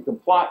files. You can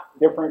plot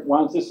different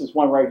ones. This is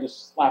one where I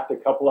just slapped a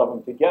couple of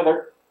them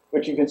together.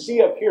 But you can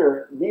see up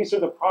here, these are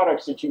the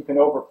products that you can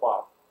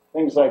overplot.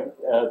 Things like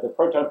the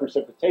proton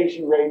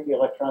precipitation rate, the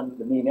electron,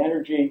 the mean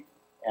energy,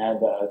 and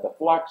the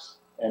flux,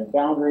 and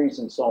boundaries,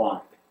 and so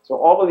on. So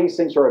all of these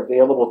things are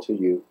available to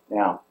you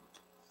now.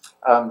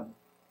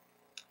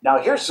 Now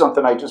here's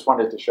something I just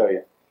wanted to show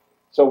you.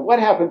 So what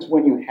happens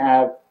when you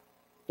have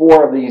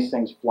 4 of these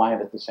things flying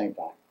at the same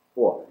time?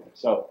 4.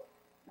 So,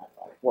 not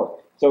 5, 4.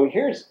 So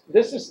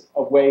this is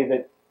a way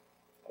that,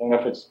 I don't know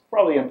if it's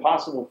probably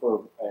impossible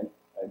for a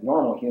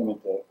normal human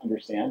to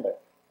understand,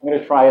 but I'm going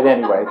to try it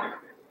anyway.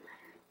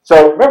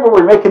 So remember,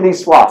 we're making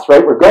these swaths,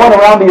 right? We're going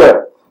around the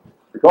Earth.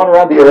 We're going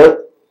around the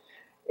Earth,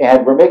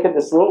 and we're making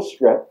this little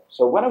strip.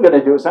 So what I'm going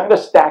to do is I'm going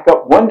to stack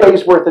up 1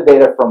 day's worth of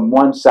data from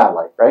 1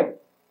 satellite, right?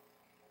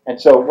 And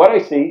so what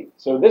I see,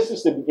 so this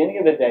is the beginning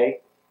of the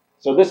day.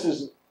 So this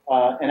is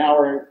an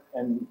hour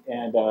and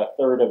a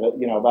third of it,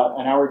 about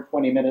an hour and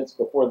 20 minutes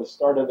before the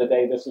start of the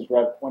day. This is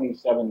Rev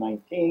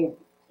 2719,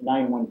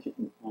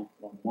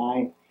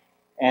 919.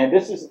 And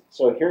this is,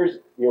 so here's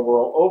the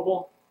auroral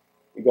oval.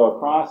 We go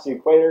across the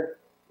equator,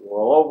 the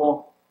auroral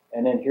oval,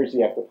 and then here's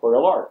the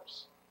equatorial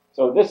arcs.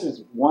 So this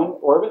is one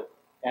orbit,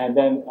 and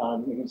then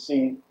you can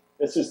see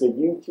this is the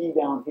UT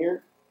down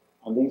here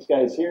on these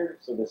guys here.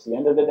 So this is the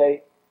end of the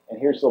day. And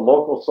here's the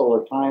local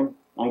solar time,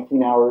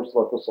 19 hours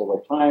local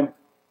solar time.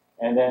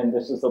 And then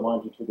this is the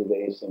longitude of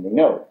the ascending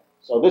node.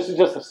 So this is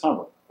just a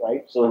summary,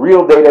 right? So the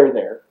real data are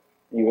there.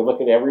 You can look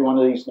at every one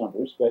of these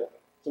numbers. But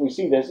so we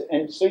see this.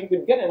 And so you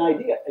can get an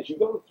idea. As you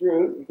go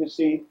through, you can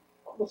see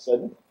all of a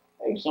sudden,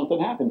 hey, something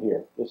happened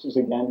here. This is,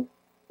 again,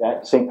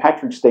 that St.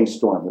 Patrick's Day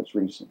storm that's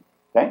recent,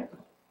 okay?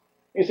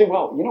 You say,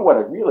 well, you know what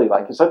I'd really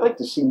like is I'd like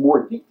to see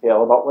more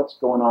detail about what's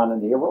going on in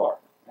the aurora,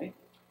 right?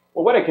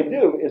 Well, what I can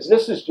do is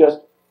this is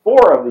just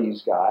 4 of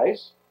these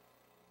guys,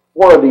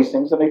 4 of these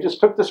things, and they just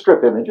took the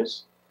strip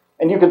images,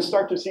 and you can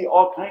start to see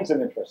all kinds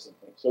of interesting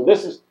things. So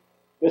this is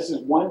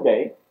 1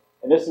 day,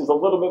 and this is a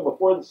little bit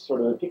before the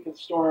sort of the peak of the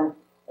storm.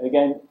 And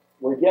again,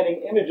 we're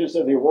getting images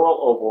of the auroral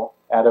oval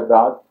at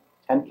about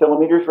 10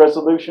 kilometers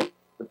resolution.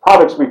 The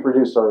products we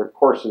produce are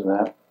coarser than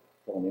that,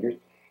 kilometers,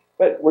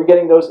 but we're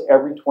getting those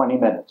every 20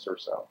 minutes or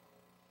so.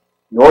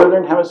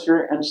 Northern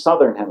hemisphere and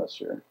southern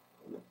hemisphere.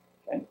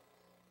 Okay?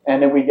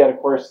 And then we get, of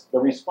course, the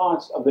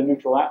response of the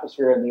neutral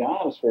atmosphere and the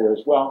ionosphere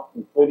as well,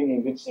 including,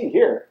 you can see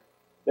here,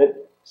 that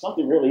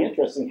something really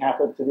interesting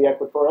happened to the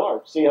equatorial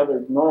arc. See how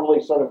they're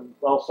normally sort of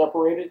well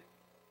separated?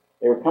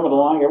 They were coming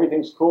along,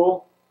 everything's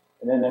cool,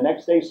 and then the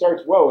next day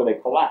starts, whoa, they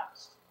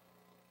collapsed.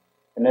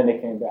 And then they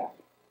came back.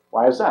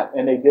 Why is that?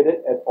 And they did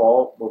it at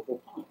all local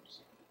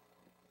times.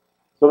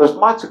 So there's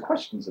lots of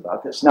questions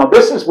about this. Now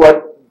this is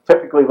what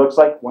typically looks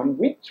like 1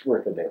 week's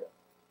worth of data.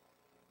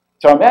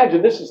 So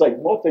imagine this is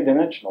like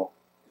multidimensional.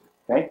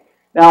 Okay?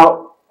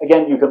 Now,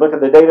 again, you could look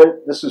at the data.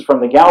 This is from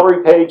the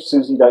gallery page,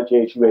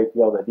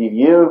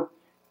 susie.jhuapl.edu.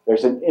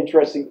 There's an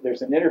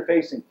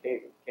interface,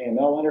 a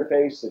KML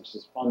interface. It's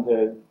just fun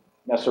to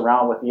mess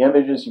around with the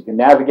images. You can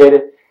navigate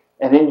it.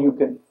 And then you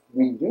can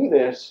redo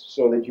this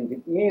so that you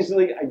can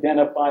easily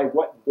identify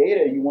what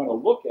data you want to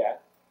look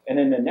at. And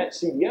then the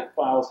NetCDF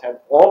files have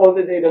all of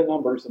the data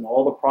numbers and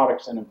all the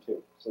products in them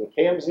too. So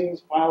the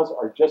KMZ files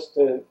are just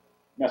to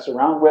mess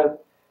around with.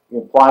 You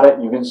can plot it,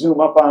 and you can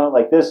zoom up on it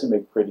like this and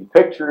make pretty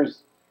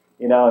pictures,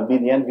 and be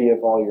the envy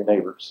of all your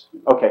neighbors.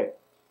 Okay,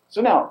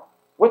 so now,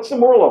 what's the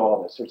moral of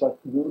all this? There's a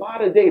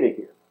lot of data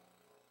here.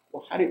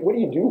 Well, what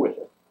do you do with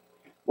it?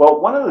 Well,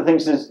 one of the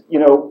things is,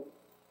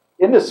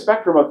 in the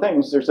spectrum of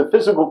things, there's a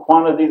physical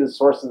quantity, the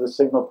source of the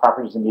signal,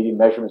 properties, and medium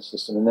measurement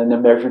system, and then the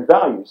measured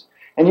values.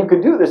 And you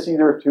can do this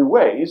either of 2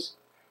 ways.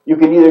 You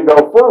can either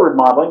go forward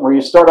modeling, where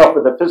you start off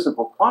with a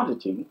physical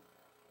quantity,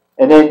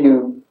 and then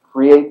you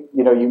create,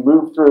 you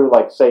move through,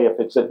 like, say, if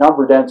it's a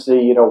number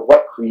density,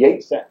 what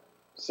creates that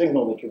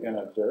signal that you're going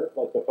to observe,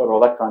 like the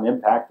photoelectron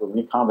impact or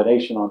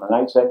recombination on the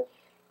night side,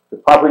 the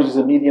properties of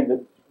the medium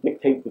that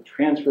dictate the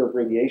transfer of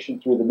radiation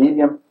through the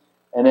medium,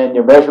 and then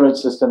your measurement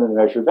system and the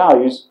measured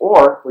values.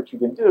 Or what you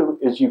can do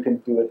is you can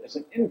do it as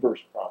an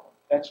inverse problem.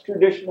 That's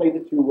traditionally the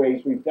 2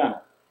 ways we've done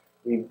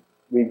it.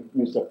 We've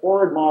used a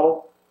forward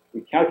model,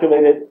 we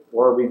calculated,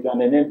 or we've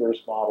done an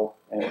inverse model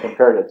and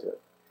compared it to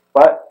it.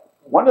 But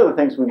one of the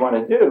things we want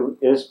to do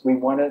is we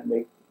want to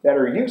make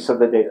better use of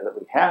the data that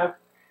we have.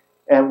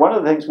 And one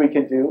of the things we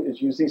can do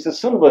is use these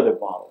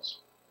assimilative models.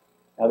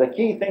 Now, the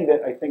key thing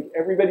that I think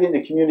everybody in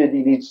the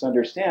community needs to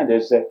understand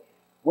is that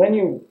when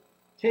you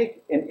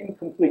take an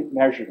incomplete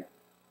measurement,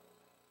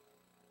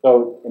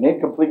 so an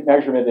incomplete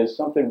measurement is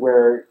something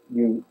where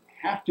you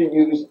have to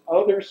use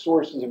other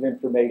sources of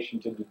information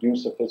to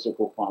deduce a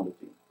physical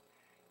quantity.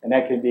 And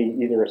that can be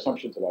either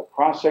assumptions about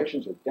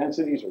cross-sections or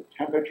densities or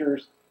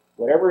temperatures,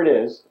 whatever it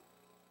is.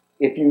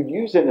 If you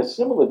use an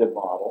assimilative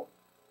model,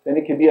 then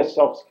it can be a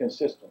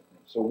self-consistent thing.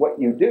 So what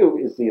you do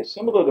is the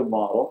assimilative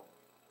model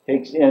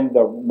takes in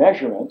the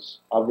measurements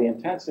of the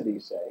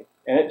intensity, say,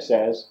 and it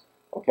says,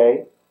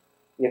 okay,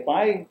 if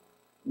I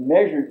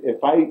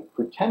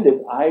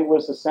pretended I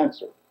was a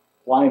sensor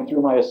flying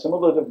through my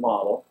assimilative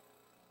model,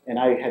 and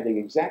I had the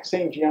exact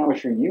same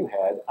geometry you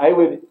had, I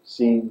would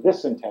see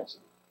this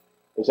intensity.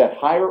 Is that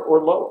higher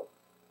or lower?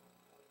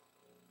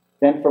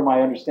 Then from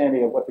my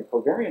understanding of what the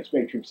covariance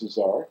matrices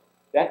are,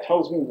 that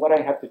tells me what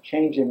I have to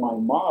change in my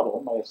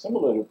model, my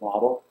assimilative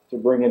model, to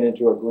bring it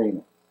into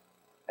agreement.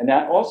 And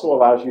that also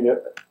allows you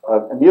to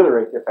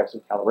ameliorate the effects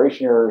of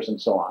calibration errors and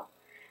so on.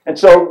 And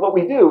so what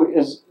we do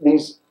is the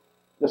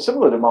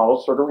assimilative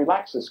models sort of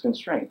relax this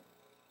constraint.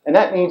 And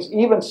that means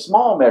even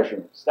small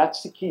measurements.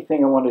 That's the key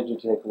thing I wanted you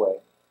to take away.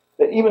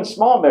 That even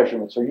small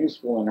measurements are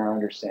useful in our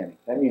understanding.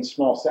 That means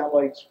small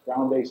satellites,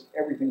 ground-based,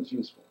 everything's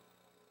useful.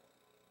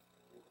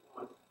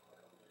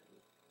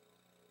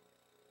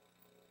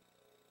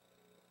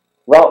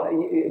 Well,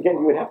 again,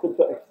 you would have to...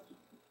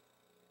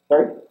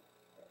 Sorry?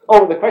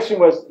 Oh, the question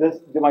was,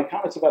 do my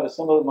comments about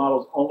assimilative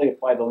models only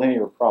apply to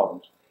linear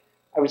problems?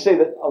 I would say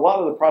that a lot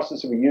of the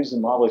process that we use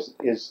in models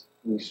is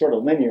we sort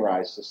of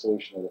linearize the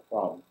solution of the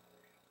problem.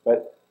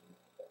 But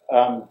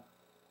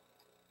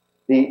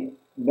the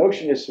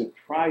notion is to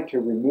try to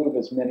remove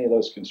as many of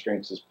those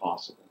constraints as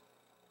possible.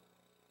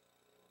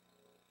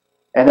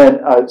 And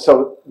then,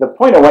 so the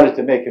point I wanted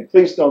to make, and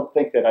please don't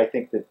think that I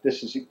think that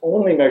this is the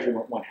only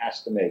measurement one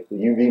has to make, the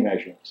UV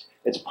measurements.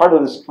 It's part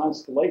of this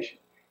constellation.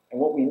 And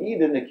what we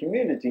need in the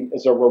community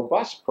is a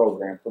robust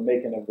program for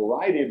making a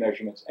variety of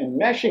measurements and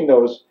meshing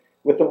those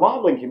with the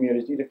modeling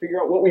community to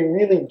figure out what we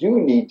really do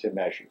need to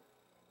measure.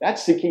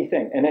 That's the key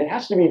thing. And it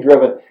has to be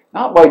driven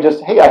not by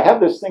just, hey, I have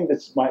this thing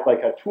that's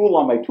like a tool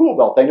on my tool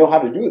belt. I know how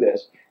to do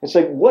this. It's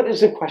like, what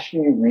is the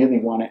question you really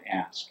want to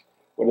ask?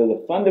 What are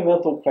the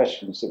fundamental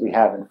questions that we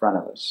have in front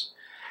of us?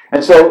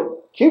 And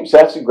so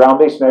CubeSats and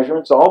ground-based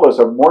measurements, all those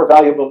are more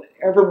valuable than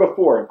ever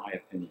before, in my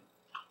opinion,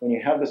 when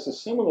you have this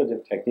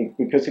assimilative technique,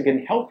 because it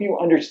can help you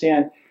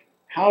understand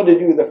how to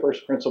do the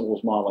first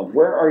principles modeling.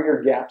 Where are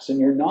your gaps in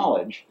your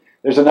knowledge?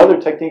 There's another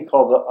technique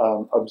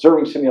called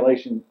observing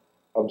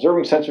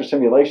sensor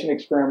simulation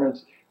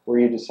experiments, where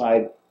you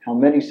decide how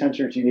many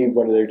sensors you need,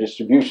 what are their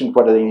distributions,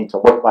 what do they need to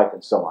look like,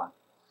 and so on.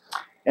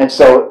 And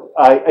so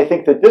I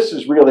think that this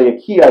is really a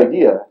key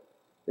idea.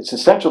 It's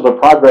essential to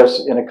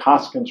progress in a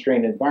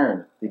cost-constrained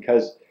environment,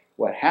 because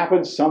what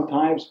happens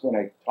sometimes when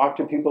I talk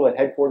to people at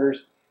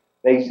headquarters,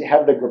 they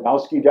have the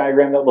Grabowski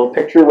diagram, that little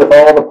picture with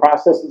all the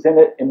processes in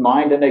it in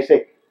mind, and they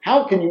say,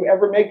 how can you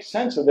ever make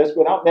sense of this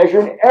without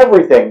measuring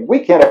everything? We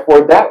can't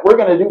afford that. We're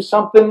going to do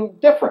something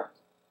different.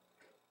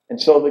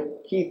 And so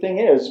the key thing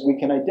is we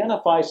can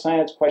identify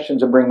science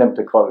questions and bring them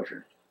to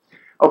closure.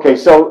 Okay,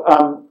 so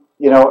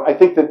I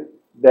think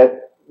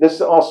that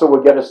this also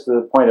will get us to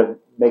the point of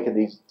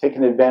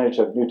taking advantage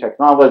of new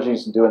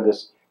technologies and doing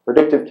this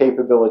predictive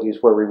capabilities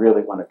where we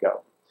really want to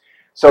go.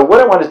 So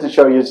what I wanted to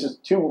show you is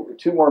just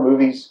two more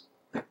movies.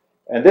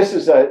 And this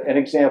is an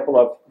example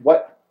of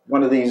what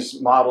one of these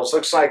models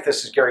looks like.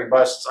 This is Gary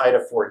Bust's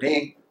IDA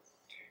 4D.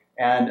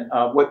 And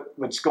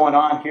what's going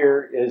on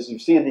here is you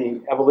see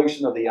the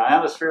evolution of the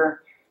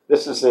ionosphere.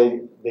 This is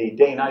the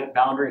day-night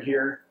boundary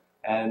here.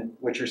 And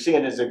what you're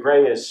seeing is the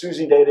gray is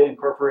SUSY data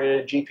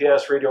incorporated,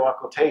 GPS radio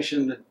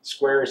occultation. The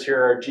squares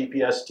here are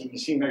GPS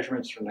TEC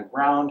measurements from the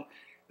ground.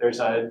 There's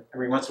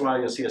every once in a while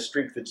you'll see a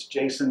streak that's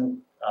JSON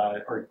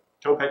or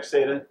TOPEX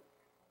data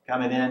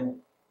coming in.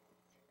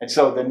 And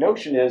so the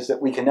notion is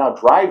that we can now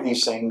drive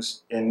these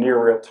things in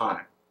near real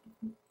time,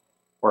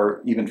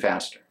 or even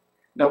faster.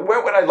 Now,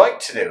 what would I like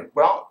to do?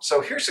 Well,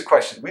 so here's the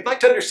question. We'd like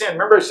to understand,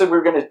 remember I said we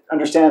were going to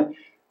understand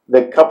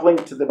the coupling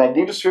to the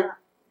magnetosphere?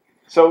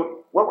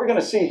 So what we're going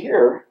to see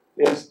here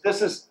is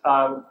this is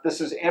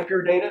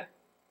ampere data,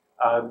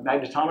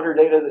 magnetometer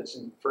data that's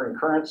inferring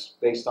currents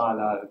based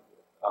on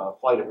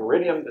flight of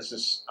iridium. This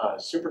is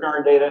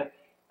superdarn data.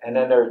 And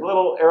then there's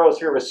little arrows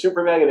here with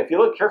supermag. And if you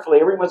look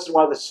carefully, every once in a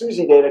while the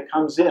SUSY data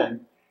comes in.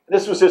 And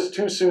this was just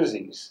two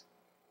SUSYs.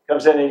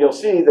 Comes in and you'll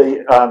see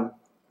the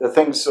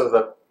things, so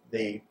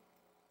the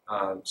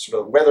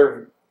sort of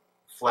weather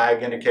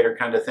flag indicator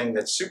kind of thing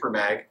that's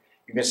supermag.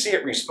 You can see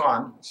it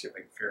respond. Let's see if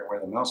I can figure out where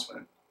the mouse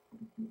went.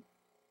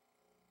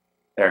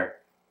 There.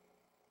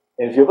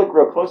 And if you look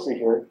real closely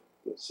here,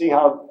 you'll see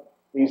how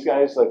these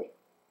guys, like,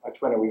 which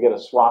one do we get a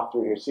swath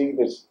through here? See,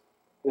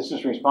 this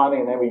is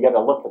responding, and then we get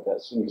a look at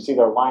this, and you see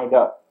they're lined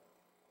up.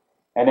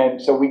 And then,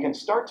 so we can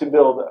start to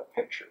build a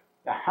picture.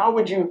 Now, how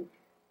would you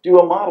do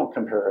a model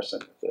comparison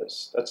with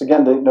this? That's,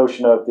 again, the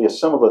notion of the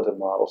assimilative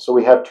model. So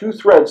we have two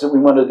threads that we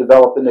want to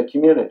develop in the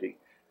community.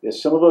 The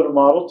assimilative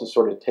model to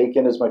sort of take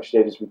in as much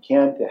data as we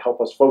can to help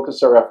us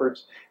focus our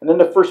efforts. And then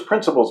the first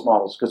principles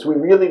models, because we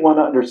really want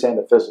to understand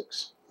the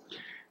physics.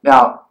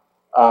 Now,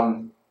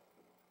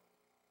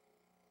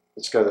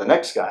 let's go to the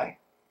next guy.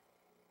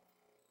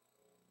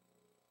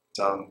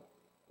 So,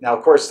 now,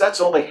 of course,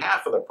 that's only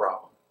half of the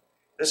problem.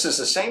 This is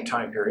the same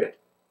time period.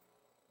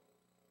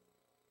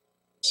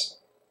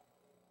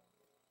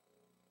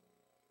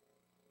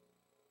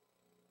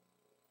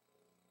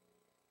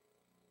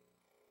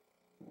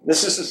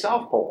 This is the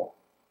South Pole.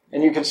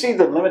 And you can see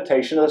the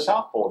limitation of the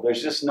South Pole.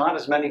 There's just not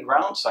as many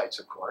ground sites,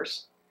 of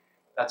course.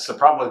 That's the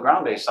problem with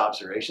ground-based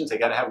observations. They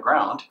got to have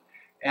ground.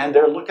 and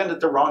they're looking at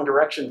the wrong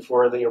direction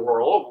for the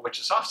auroral oval, which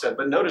is offset.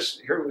 But notice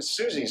here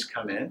Susie's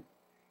come in,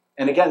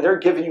 and again, they're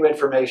giving you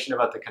information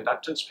about the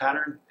conductance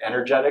pattern,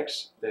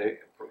 energetics, the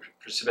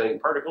precipitating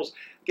particles.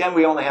 Again,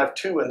 we only have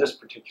 2 in this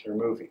particular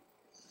movie.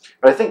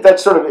 But I think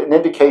that's sort of an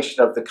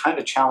indication of the kind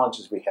of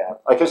challenges we have.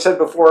 Like I said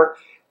before,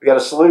 we got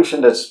a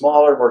solution that's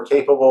smaller, more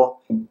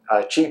capable,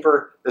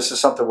 cheaper. This is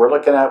something we're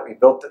looking at. We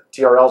built the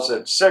TRLs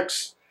at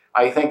 6.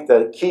 I think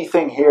the key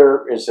thing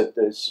here is that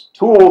this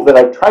tool that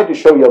I've tried to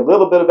show you a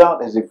little bit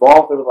about has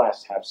evolved over the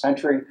last half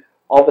century.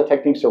 All the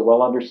techniques are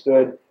well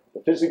understood.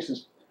 The physics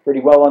is pretty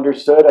well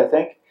understood, I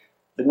think.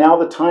 But now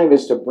the time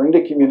is to bring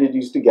the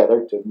communities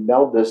together to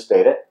meld this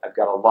data. I've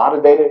got a lot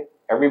of data.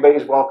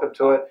 Everybody's welcome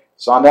to it.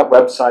 It's on that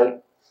website.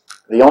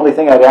 The only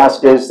thing I'd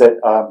ask is that,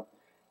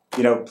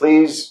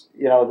 please,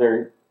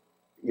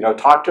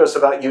 talk to us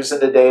about using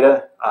the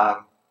data.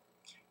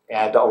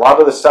 And a lot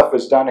of the stuff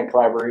was done in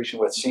collaboration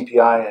with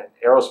CPI and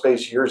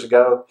Aerospace years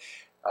ago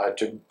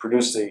to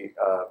produce the,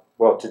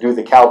 to do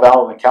the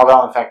CalVal. And the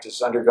CalVal, in fact,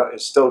 is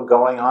still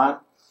going on.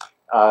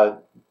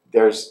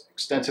 There's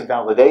extensive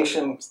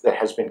validation that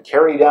has been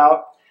carried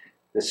out.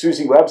 The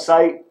SUSY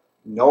website,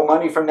 no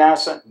money from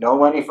NASA, no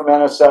money from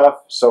NSF.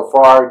 So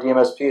far,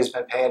 DMSP has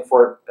been paying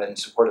for it in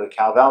support of the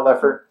CalVal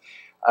effort.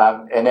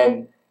 And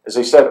then, as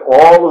I said,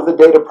 all of the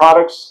data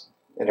products,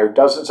 and there are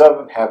dozens of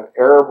them, have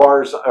error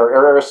bars or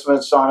error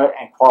estimates on it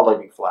and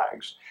quality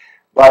flags.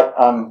 But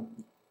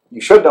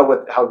you should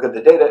know how good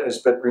the data is.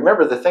 But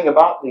remember, the thing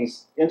about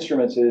these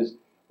instruments is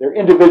they're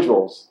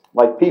individuals,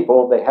 like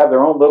people. They have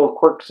their own little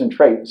quirks and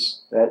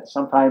traits that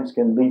sometimes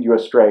can lead you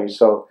astray.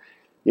 So,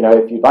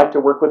 if you'd like to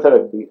work with it,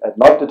 I'd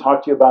love to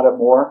talk to you about it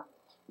more.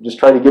 Just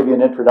try to give you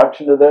an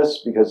introduction to this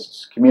because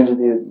it's a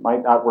community that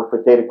might not work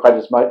with data quite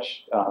as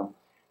much.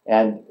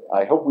 And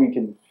I hope we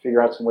can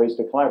figure out some ways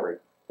to collaborate.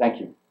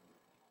 Thank you.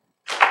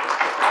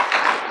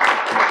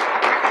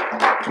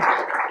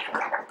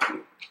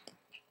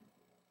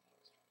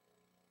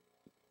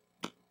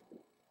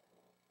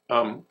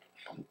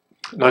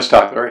 Nice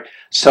talk, Larry.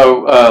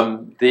 So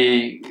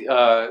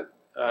the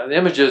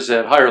images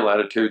at higher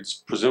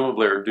latitudes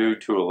presumably are due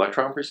to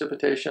electron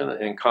precipitation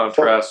in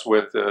contrast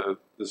with the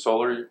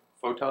solar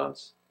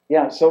photons?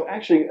 Yeah, so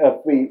actually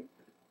if we,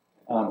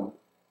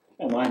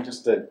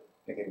 just to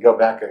go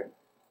back and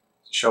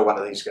show one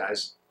of these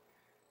guys.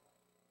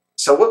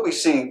 So what we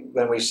see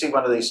when we see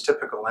one of these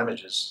typical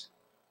images,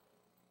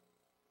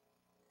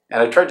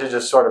 and I tried to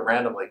just sort of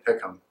randomly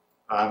pick them,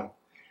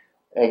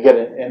 and get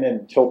it, and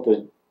then tilt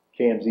the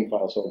KMZ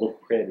file so it looks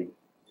pretty.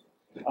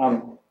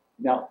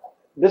 Now,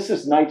 this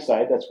is night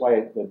side, that's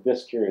why the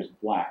disk here is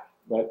black.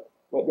 But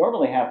what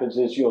normally happens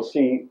is you'll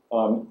see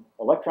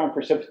electron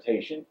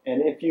precipitation,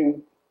 and if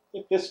you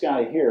look this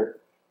guy here,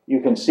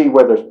 you can see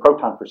where there's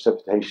proton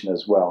precipitation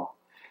as well.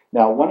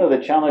 Now, one of the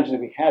challenges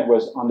we had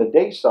was on the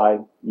day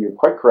side, you're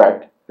quite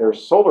correct,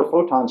 there's solar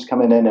photons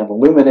coming in and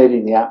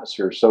illuminating the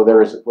atmosphere, so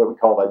there is what we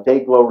call a day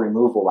glow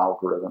removal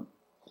algorithm.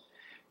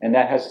 And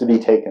that has to be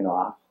taken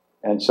off.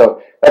 And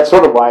so that's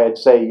sort of why I'd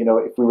say,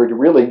 if we were to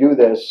really do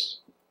this,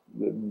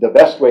 the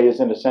best way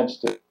is, in a sense,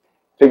 to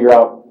figure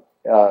out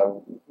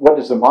what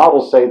does the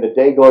model say the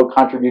day glow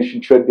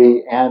contribution should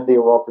be and the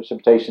auroral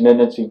precipitation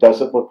tendency,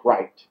 does it look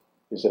right?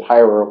 Is it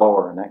higher or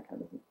lower, and that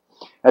kind of thing.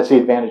 That's the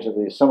advantage of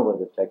the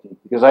assimilative technique,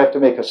 because I have to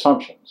make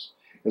assumptions,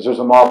 because there's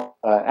a model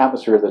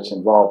atmosphere that's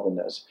involved in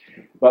this.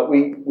 But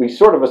we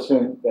sort of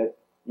assume that,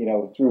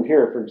 through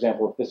here, for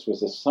example, if this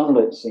was a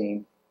sunlit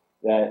scene,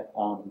 that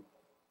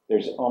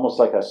there's almost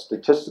like a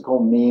statistical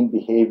mean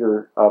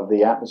behavior of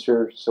the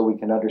atmosphere, so we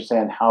can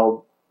understand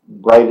how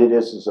bright it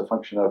is as a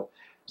function of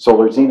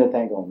solar zenith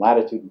angle and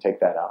latitude, and take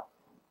that out.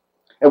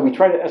 And we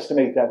try to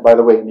estimate that, by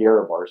the way, in the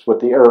error bars, what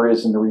the error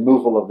is in the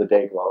removal of the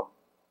day glow.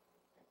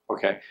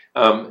 Okay,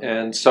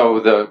 and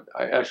so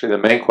actually the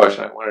main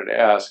question I wanted to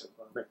ask,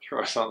 make sure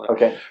I was on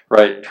the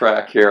right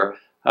track here.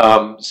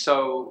 Given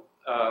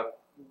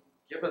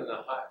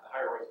the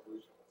higher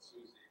resolution of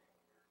SUSY,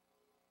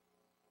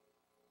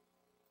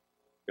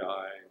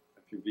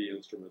 FUV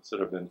instruments that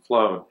have been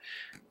flown,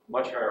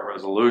 much higher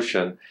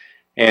resolution,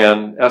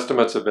 and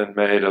estimates have been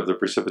made of the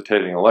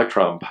precipitating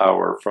electron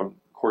power from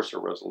coarser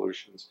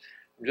resolutions.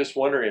 I'm just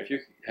wondering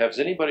has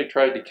anybody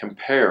tried to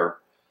compare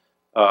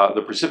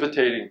the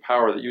precipitating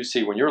power that you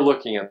see when you're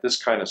looking at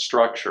this kind of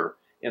structure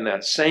in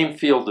that same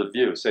field of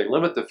view? Say,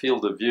 limit the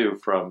field of view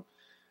from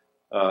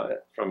an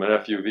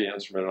FUV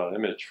instrument on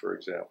image, for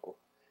example,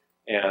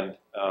 and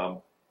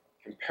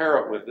compare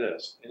it with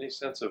this. Any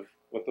sense of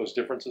what those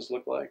differences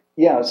look like?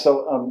 Yeah,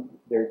 so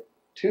there are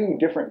two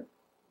different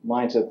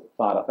lines of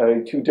thought,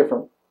 two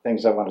different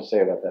things I want to say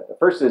about that. The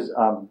first is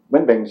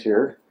Winbing's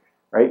here,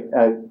 right?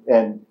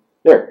 And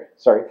there,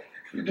 sorry.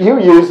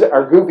 You use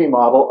our GUVI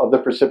model of the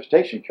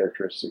precipitation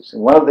characteristics.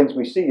 And one of the things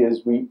we see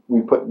is we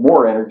put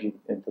more energy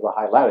into the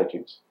high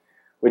latitudes,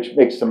 which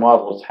makes the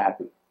models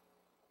happy.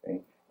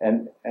 Okay?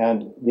 And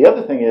the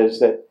other thing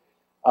is that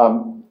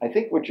I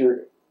think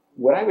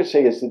what I would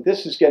say is that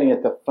this is getting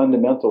at the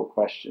fundamental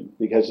question,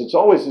 because it's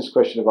always this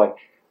question of like,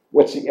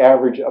 what's the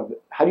average of,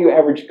 how do you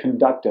average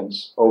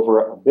conductance over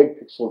a big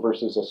pixel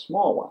versus a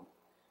small one?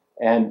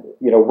 And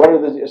what are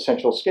the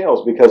essential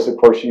scales? Because of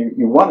course you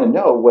want to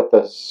know what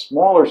the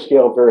smaller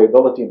scale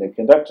variability in the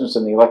conductance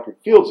in the electric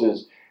fields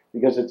is,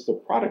 because it's the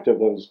product of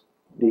those,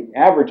 the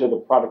average of the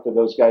product of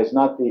those guys,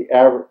 not the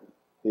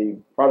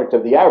product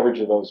of the average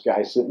of those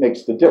guys that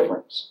makes the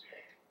difference.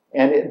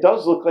 And it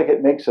does look like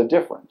it makes a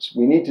difference.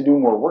 We need to do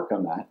more work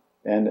on that,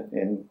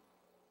 and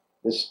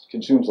this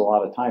consumes a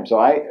lot of time. So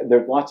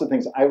there's lots of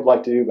things I would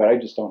like to do, but I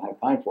just don't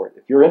have time for it.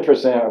 If you're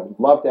interested, I would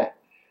love to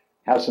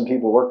have some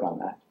people work on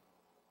that.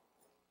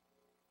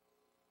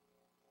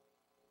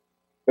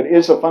 But it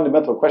is a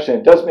fundamental question.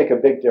 It does make a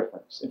big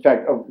difference. In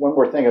fact, one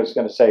more thing I was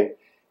going to say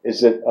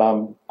is that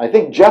I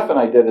think Jeff and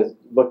I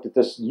looked at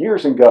this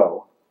years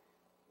ago,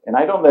 and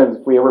I don't know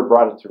if we ever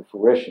brought it to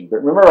fruition.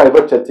 But remember, I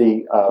looked at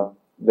the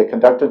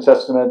conductance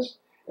estimates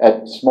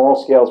at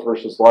small scales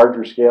versus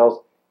larger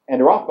scales, and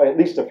they're off by at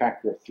least a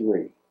factor of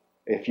 3.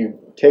 If you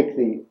take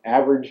the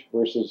average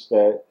versus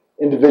the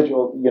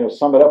individual,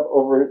 sum it up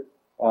over,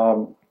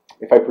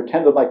 if I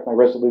pretended like my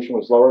resolution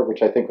was lower,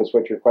 which I think was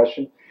what your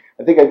question,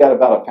 I think I got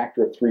about a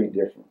factor of 3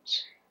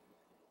 difference.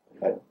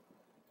 But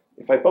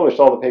if I published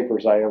all the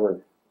papers I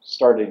ever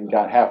started and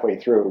got halfway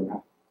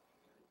through,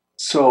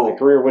 so my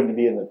career wouldn't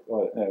be in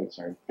the,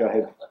 sorry, go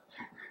ahead.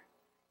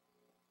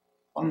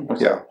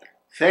 Yeah,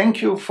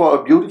 thank you for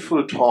a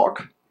beautiful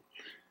talk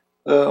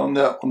on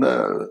a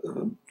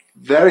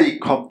very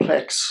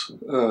complex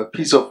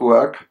piece of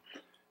work,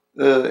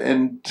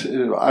 and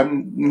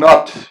I'm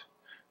not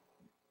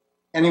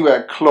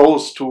anywhere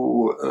close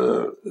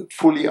to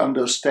fully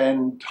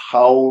understand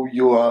how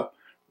your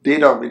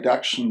data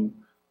reduction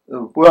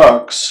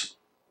works.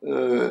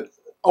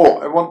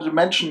 I wanted to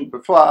mention,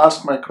 before I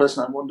ask my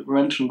question, I wanted to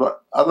mention one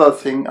other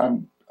thing.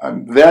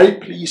 I'm very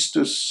pleased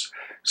to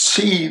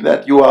see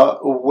that you are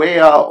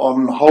aware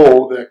on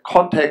how the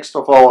context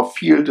of our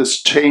field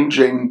is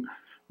changing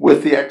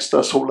with the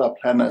extrasolar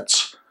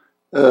planets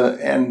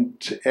and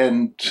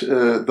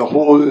the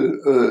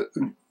whole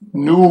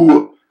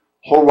new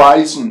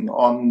horizon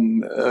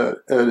on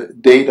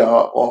data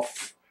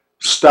of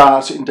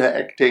stars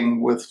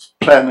interacting with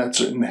planets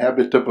in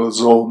habitable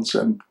zones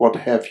and what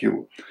have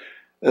you.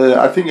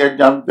 I think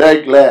I'm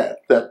very glad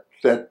that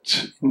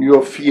in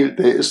your field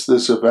there is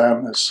this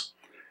awareness.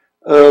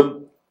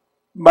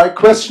 My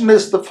question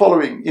is the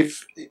following.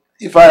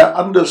 If I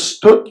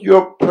understood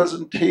your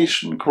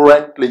presentation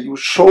correctly, you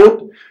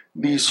showed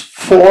these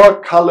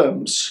 4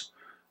 columns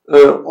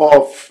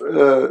of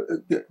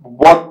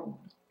what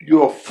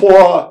your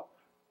 4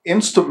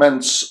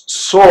 instruments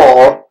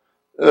saw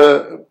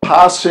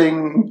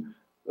passing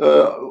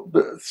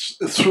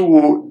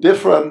through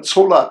different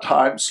solar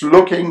times,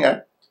 looking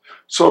at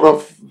sort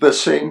of the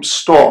same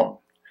storm.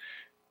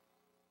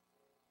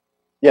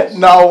 Yes.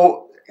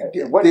 Now,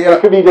 what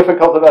could be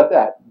difficult about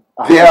that?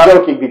 I'm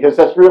joking, because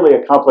that's really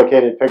a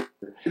complicated picture.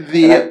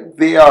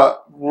 Their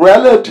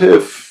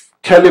relative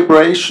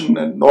calibration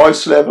and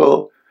noise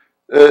level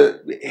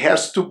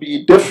has to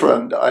be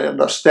different. I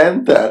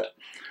understand that.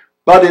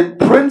 But in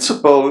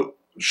principle,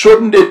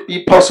 shouldn't it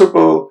be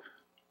possible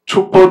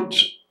to put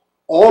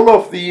all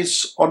of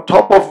these on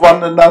top of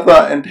one another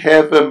and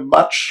have a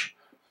much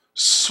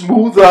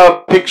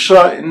smoother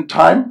picture in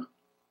time?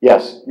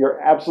 Yes, you're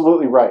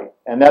absolutely right.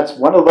 And that's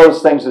one of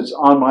those things that's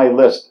on my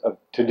list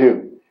to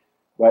do.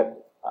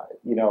 But,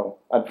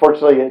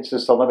 unfortunately, it's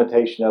just a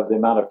limitation of the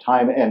amount of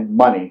time and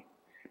money.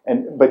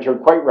 But you're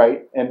quite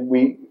right. And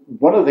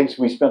one of the things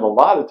we spend a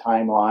lot of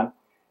time on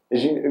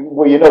is,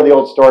 the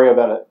old story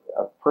about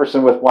a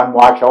person with 1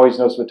 watch always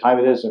knows what time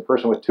it is, and a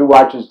person with 2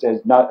 watches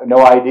has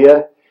no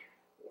idea.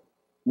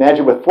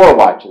 Imagine with 4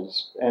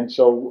 watches. And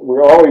so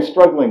we're always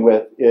struggling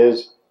with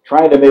is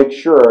trying to make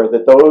sure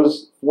that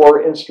those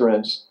 4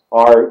 instruments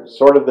are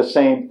sort of the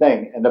same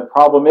thing. And the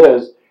problem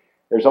is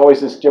there's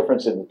always this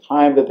difference in the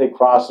time that they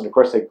cross. And of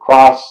course, they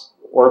cross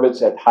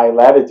orbits at high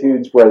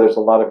latitudes where there's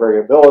a lot of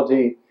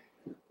variability.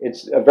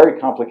 It's a very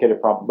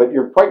complicated problem. But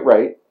you're quite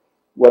right.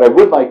 What I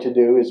would like to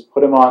do is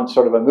put them on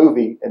sort of a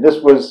movie. And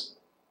this was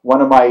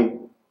one of my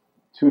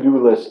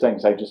to-do list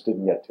things. I just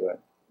didn't get to it.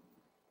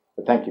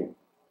 But thank you.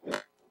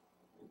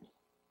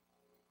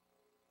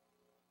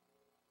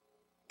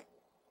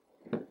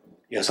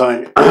 Yes,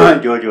 I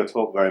enjoyed your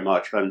talk very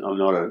much. I'm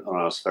not an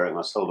ionospheric, I'm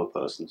a solar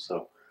person,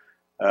 so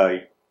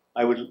I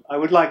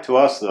would like to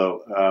ask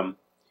though,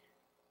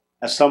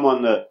 as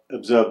someone that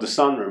observed the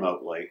sun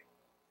remotely,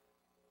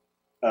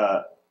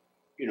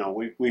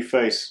 we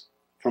face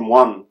from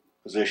one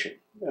position,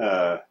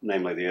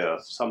 namely the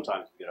Earth.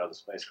 Sometimes we get other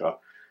spacecraft.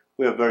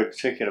 We have very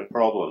particular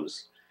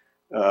problems,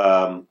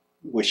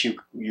 which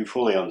you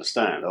fully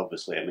understand.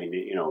 Obviously, I mean,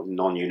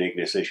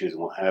 non-uniqueness issues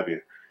and what have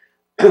you.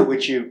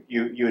 Which you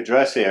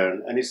address here,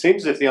 and it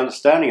seems as if the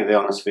understanding of the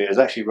ionosphere is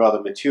actually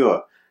rather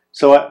mature.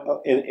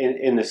 So,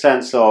 in the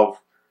sense of,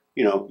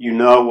 you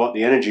know what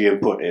the energy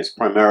input is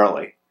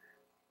primarily.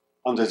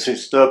 Under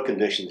disturbed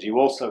conditions, you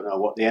also know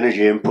what the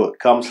energy input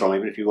comes from,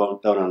 even if you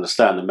don't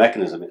understand the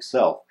mechanism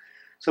itself.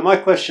 So, my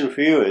question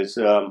for you is,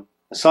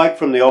 aside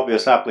from the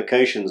obvious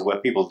applications where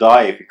people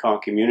die if you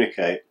can't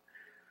communicate,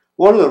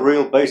 what are the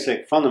real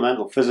basic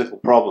fundamental physical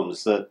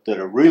problems that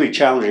are really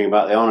challenging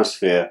about the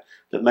ionosphere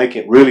that make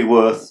it really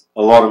worth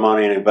a lot of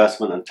money and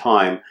investment and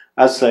time,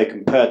 as say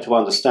compared to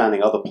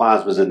understanding other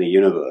plasmas in the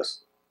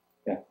universe?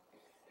 Yeah.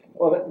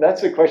 Well,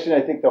 that's a question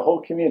I think the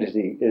whole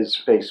community is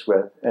faced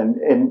with,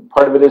 and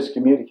part of it is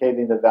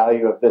communicating the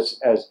value of this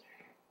as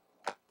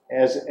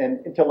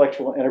an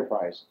intellectual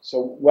enterprise.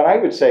 So what I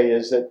would say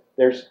is that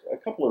there's a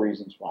couple of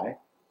reasons why.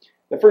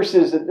 The first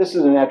is that this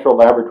is a natural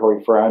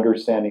laboratory for our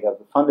understanding of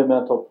the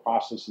fundamental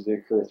processes that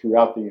occur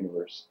throughout the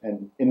universe.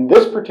 And in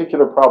this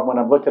particular problem, when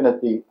I'm looking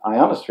at the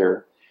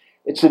ionosphere,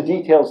 it's the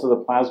details of the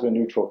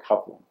plasma-neutral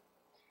coupling.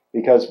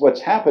 Because what's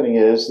happening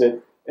is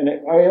that, and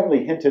I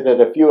only hinted at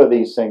a few of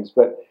these things,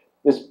 but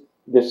this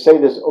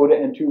O to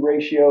N2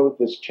 ratio,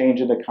 this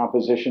change in the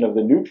composition of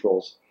the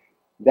neutrals,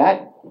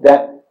 that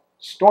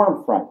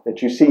storm front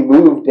that you see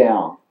move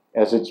down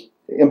as it's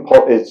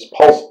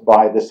pulsed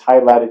by this high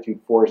latitude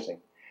forcing,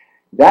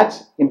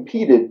 that's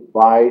impeded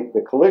by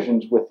the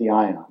collisions with the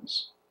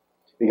ions,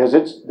 because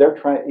it's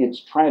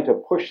trying to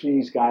push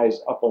these guys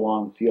up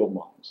along field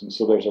lines, and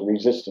so there's a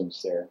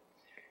resistance there.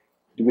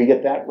 Do we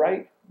get that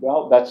right?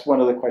 Well, that's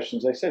one of the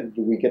questions I said.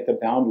 Do we get the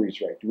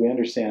boundaries right? Do we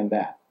understand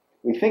that?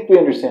 We think we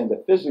understand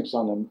the physics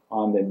on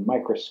the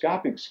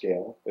microscopic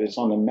scale, but it's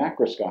on the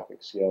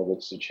macroscopic scale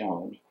that's the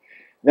challenge.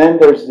 Then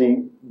there's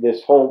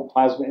this whole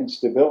plasma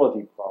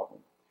instability problem.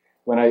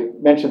 When I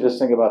mentioned this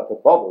thing about the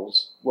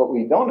bubbles, what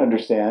we don't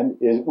understand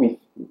is we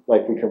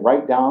can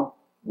write down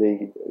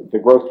the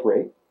growth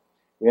rate.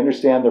 We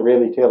understand the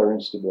Rayleigh-Taylor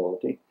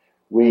instability.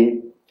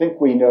 We think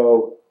we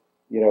know,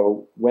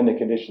 when the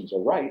conditions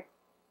are right,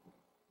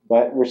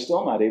 but we're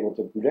still not able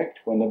to predict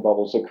when the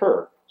bubbles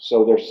occur.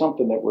 So there's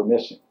something that we're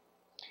missing.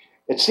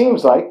 It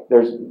seems like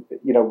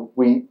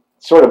we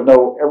sort of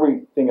know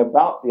everything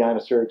about the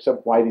ionosphere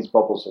except why these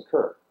bubbles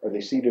occur. Are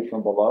they seeded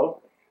from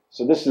below?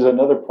 So this is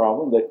another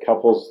problem that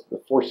couples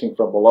the forcing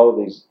from below.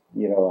 These,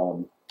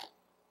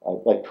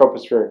 like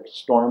tropospheric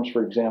storms,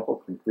 for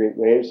example, can create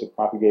waves that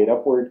propagate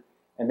upward,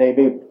 and they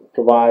may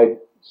provide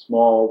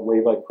small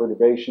wave-like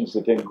perturbations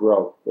that then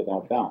grow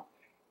without bound.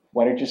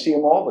 Why don't you see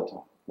them all the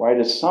time? Why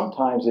does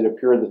sometimes it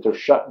appear that they're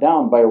shut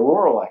down by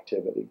auroral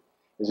activity?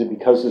 Is it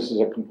because this is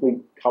a complete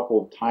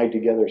coupled, tied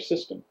together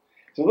system?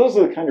 So those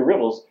are the kind of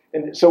riddles.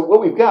 And so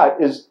what we've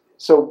got is,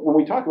 so when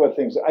we talk about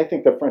things, I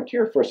think the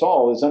frontier for us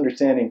all is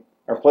understanding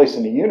our place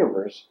in the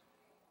universe.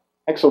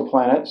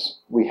 Exoplanets,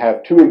 we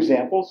have two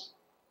examples,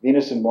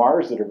 Venus and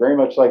Mars, that are very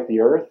much like the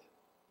Earth,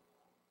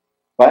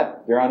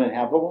 but they're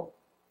uninhabitable.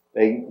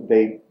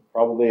 They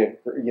probably,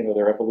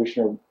 their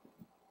evolutionary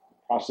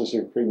processes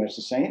are pretty much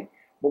the same.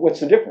 But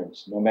what's the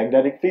difference? No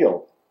magnetic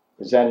field.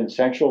 Is that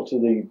essential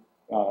to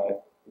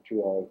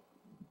a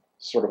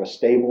sort of a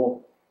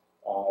stable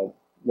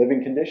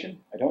living condition?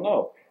 I don't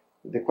know.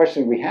 The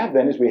question we have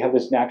then is we have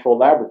this natural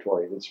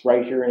laboratory that's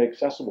right here and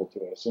accessible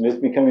to us, and it's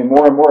becoming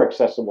more and more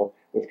accessible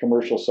with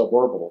commercial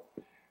suborbital.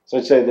 So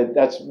I'd say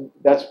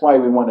that's why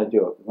we want to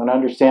do it. We want to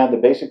understand the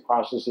basic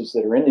processes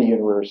that are in the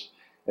universe,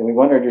 and we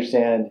want to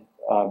understand,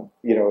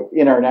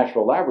 in our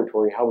natural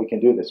laboratory how we can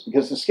do this,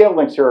 because the scale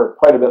lengths here are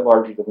quite a bit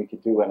larger than we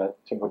could do in a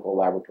typical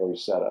laboratory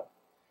setup.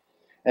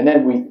 And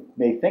then we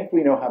may think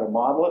we know how to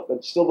model it,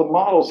 but still the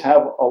models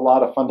have a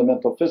lot of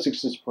fundamental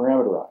physics that's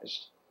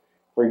parameterized.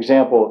 For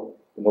example,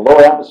 the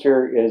lower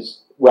atmosphere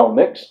is well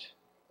mixed,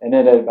 and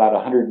then at about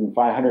 105,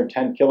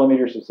 110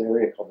 kilometers is the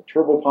area called the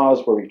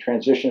turbopause, where we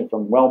transition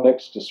from well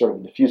mixed to sort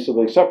of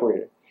diffusively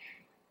separated.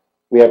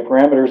 We have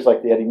parameters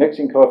like the eddy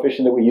mixing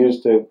coefficient that we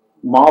use to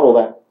model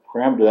that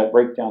parameter, that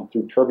breakdown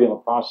through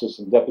turbulent process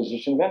and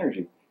deposition of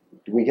energy.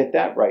 Do we get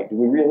that right? Do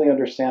we really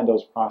understand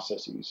those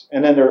processes?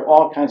 And then there are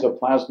all kinds of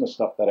plasma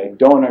stuff that I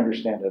don't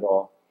understand at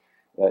all,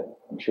 that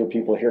I'm sure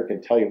people here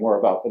can tell you more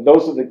about. But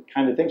those are the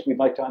kind of things we'd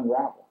like to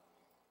unravel.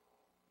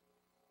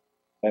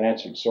 That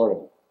answered sort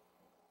of.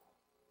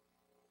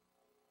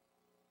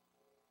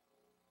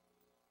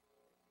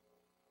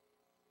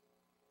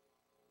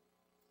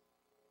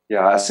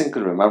 Yeah, I think I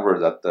remember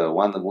that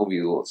one of the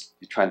movie was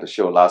trying to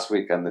show last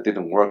week and it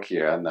didn't work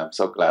here, and I'm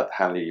so glad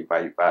Hanley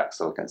invited you back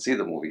so we can see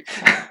the movie.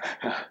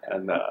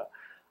 And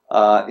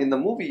in the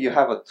movie, you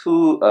have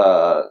two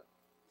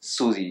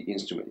SUSY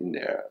instrument in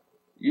there.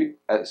 You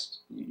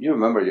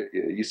remember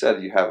you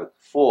said you have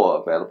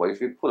 4 available.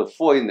 If you put a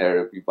 4 in there,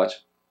 it'd be much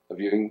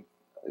viewing,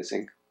 I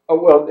think.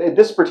 Oh, well, in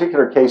this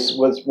particular case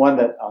was one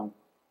that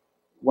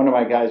one of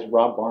my guys,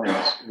 Rob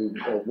Barnes, who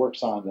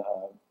works on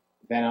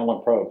Van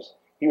Allen probes,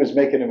 he was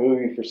making a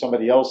movie for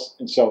somebody else,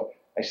 and so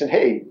I said,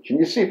 hey, can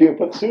you see if you can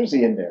put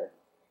SUSY in there?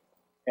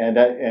 And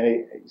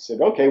he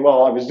said, okay,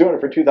 well, I was doing it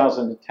for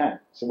 2010. I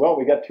said, well,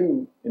 we got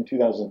 2 in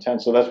 2010,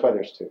 so that's why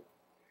there's 2.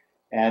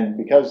 And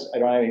because I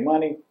don't have any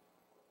money,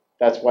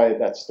 that's why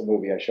that's the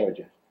movie I showed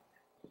you.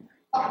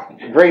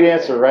 Great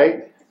answer,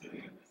 right?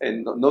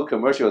 And no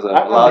commercials.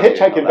 I'm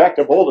hitchhiking back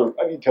to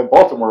to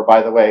Baltimore,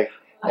 by the way.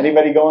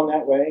 Anybody going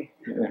that way?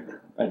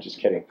 I'm just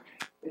kidding.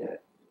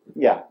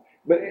 Yeah,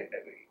 but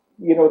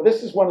you know,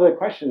 this is one of the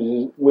questions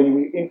is when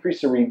you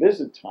increase the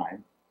revisit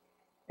time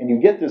and you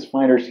get this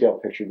finer scale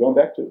picture, going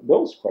back to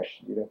Bill's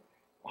question, you know,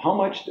 how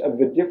much of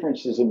a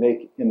difference does it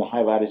make in the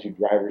high latitude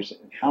drivers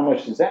and how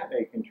much does that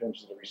make in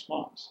terms of the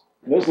response?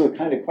 And those are the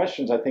kind of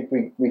questions I think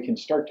we can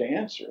start to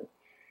answer.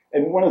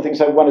 And one of the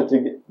things I wanted to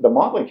get the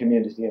modeling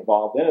community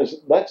involved in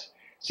is let's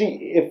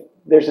see if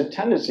there's a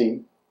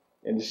tendency,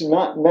 and this is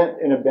not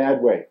meant in a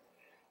bad way,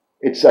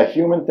 it's a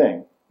human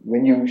thing.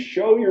 When you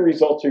show your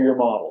results or your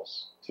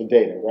models to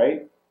data,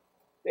 right,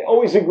 they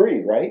always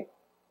agree, right?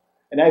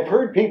 And I've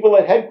heard people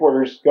at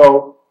headquarters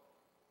go,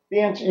 the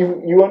answer,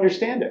 you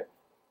understand it.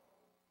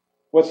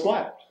 What's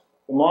left?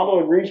 The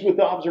model agrees with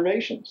the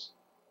observations.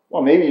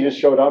 Well, maybe you just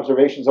showed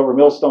observations over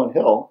Millstone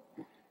Hill,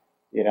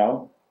 you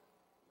know.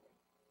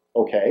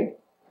 Okay,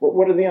 but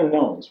what are the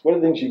unknowns? What are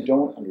the things you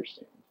don't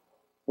understand?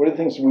 What are the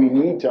things we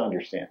need to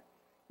understand?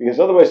 Because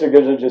otherwise they're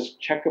going to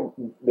just check,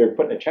 they're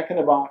putting a check in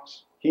the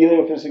box.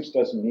 Heliophysics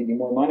doesn't need any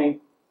more money.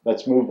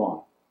 Let's move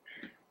on.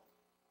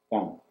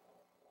 Done.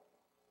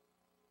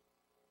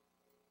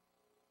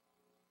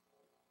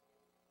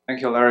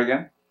 Thank you, Larry,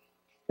 again.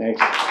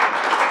 Thanks.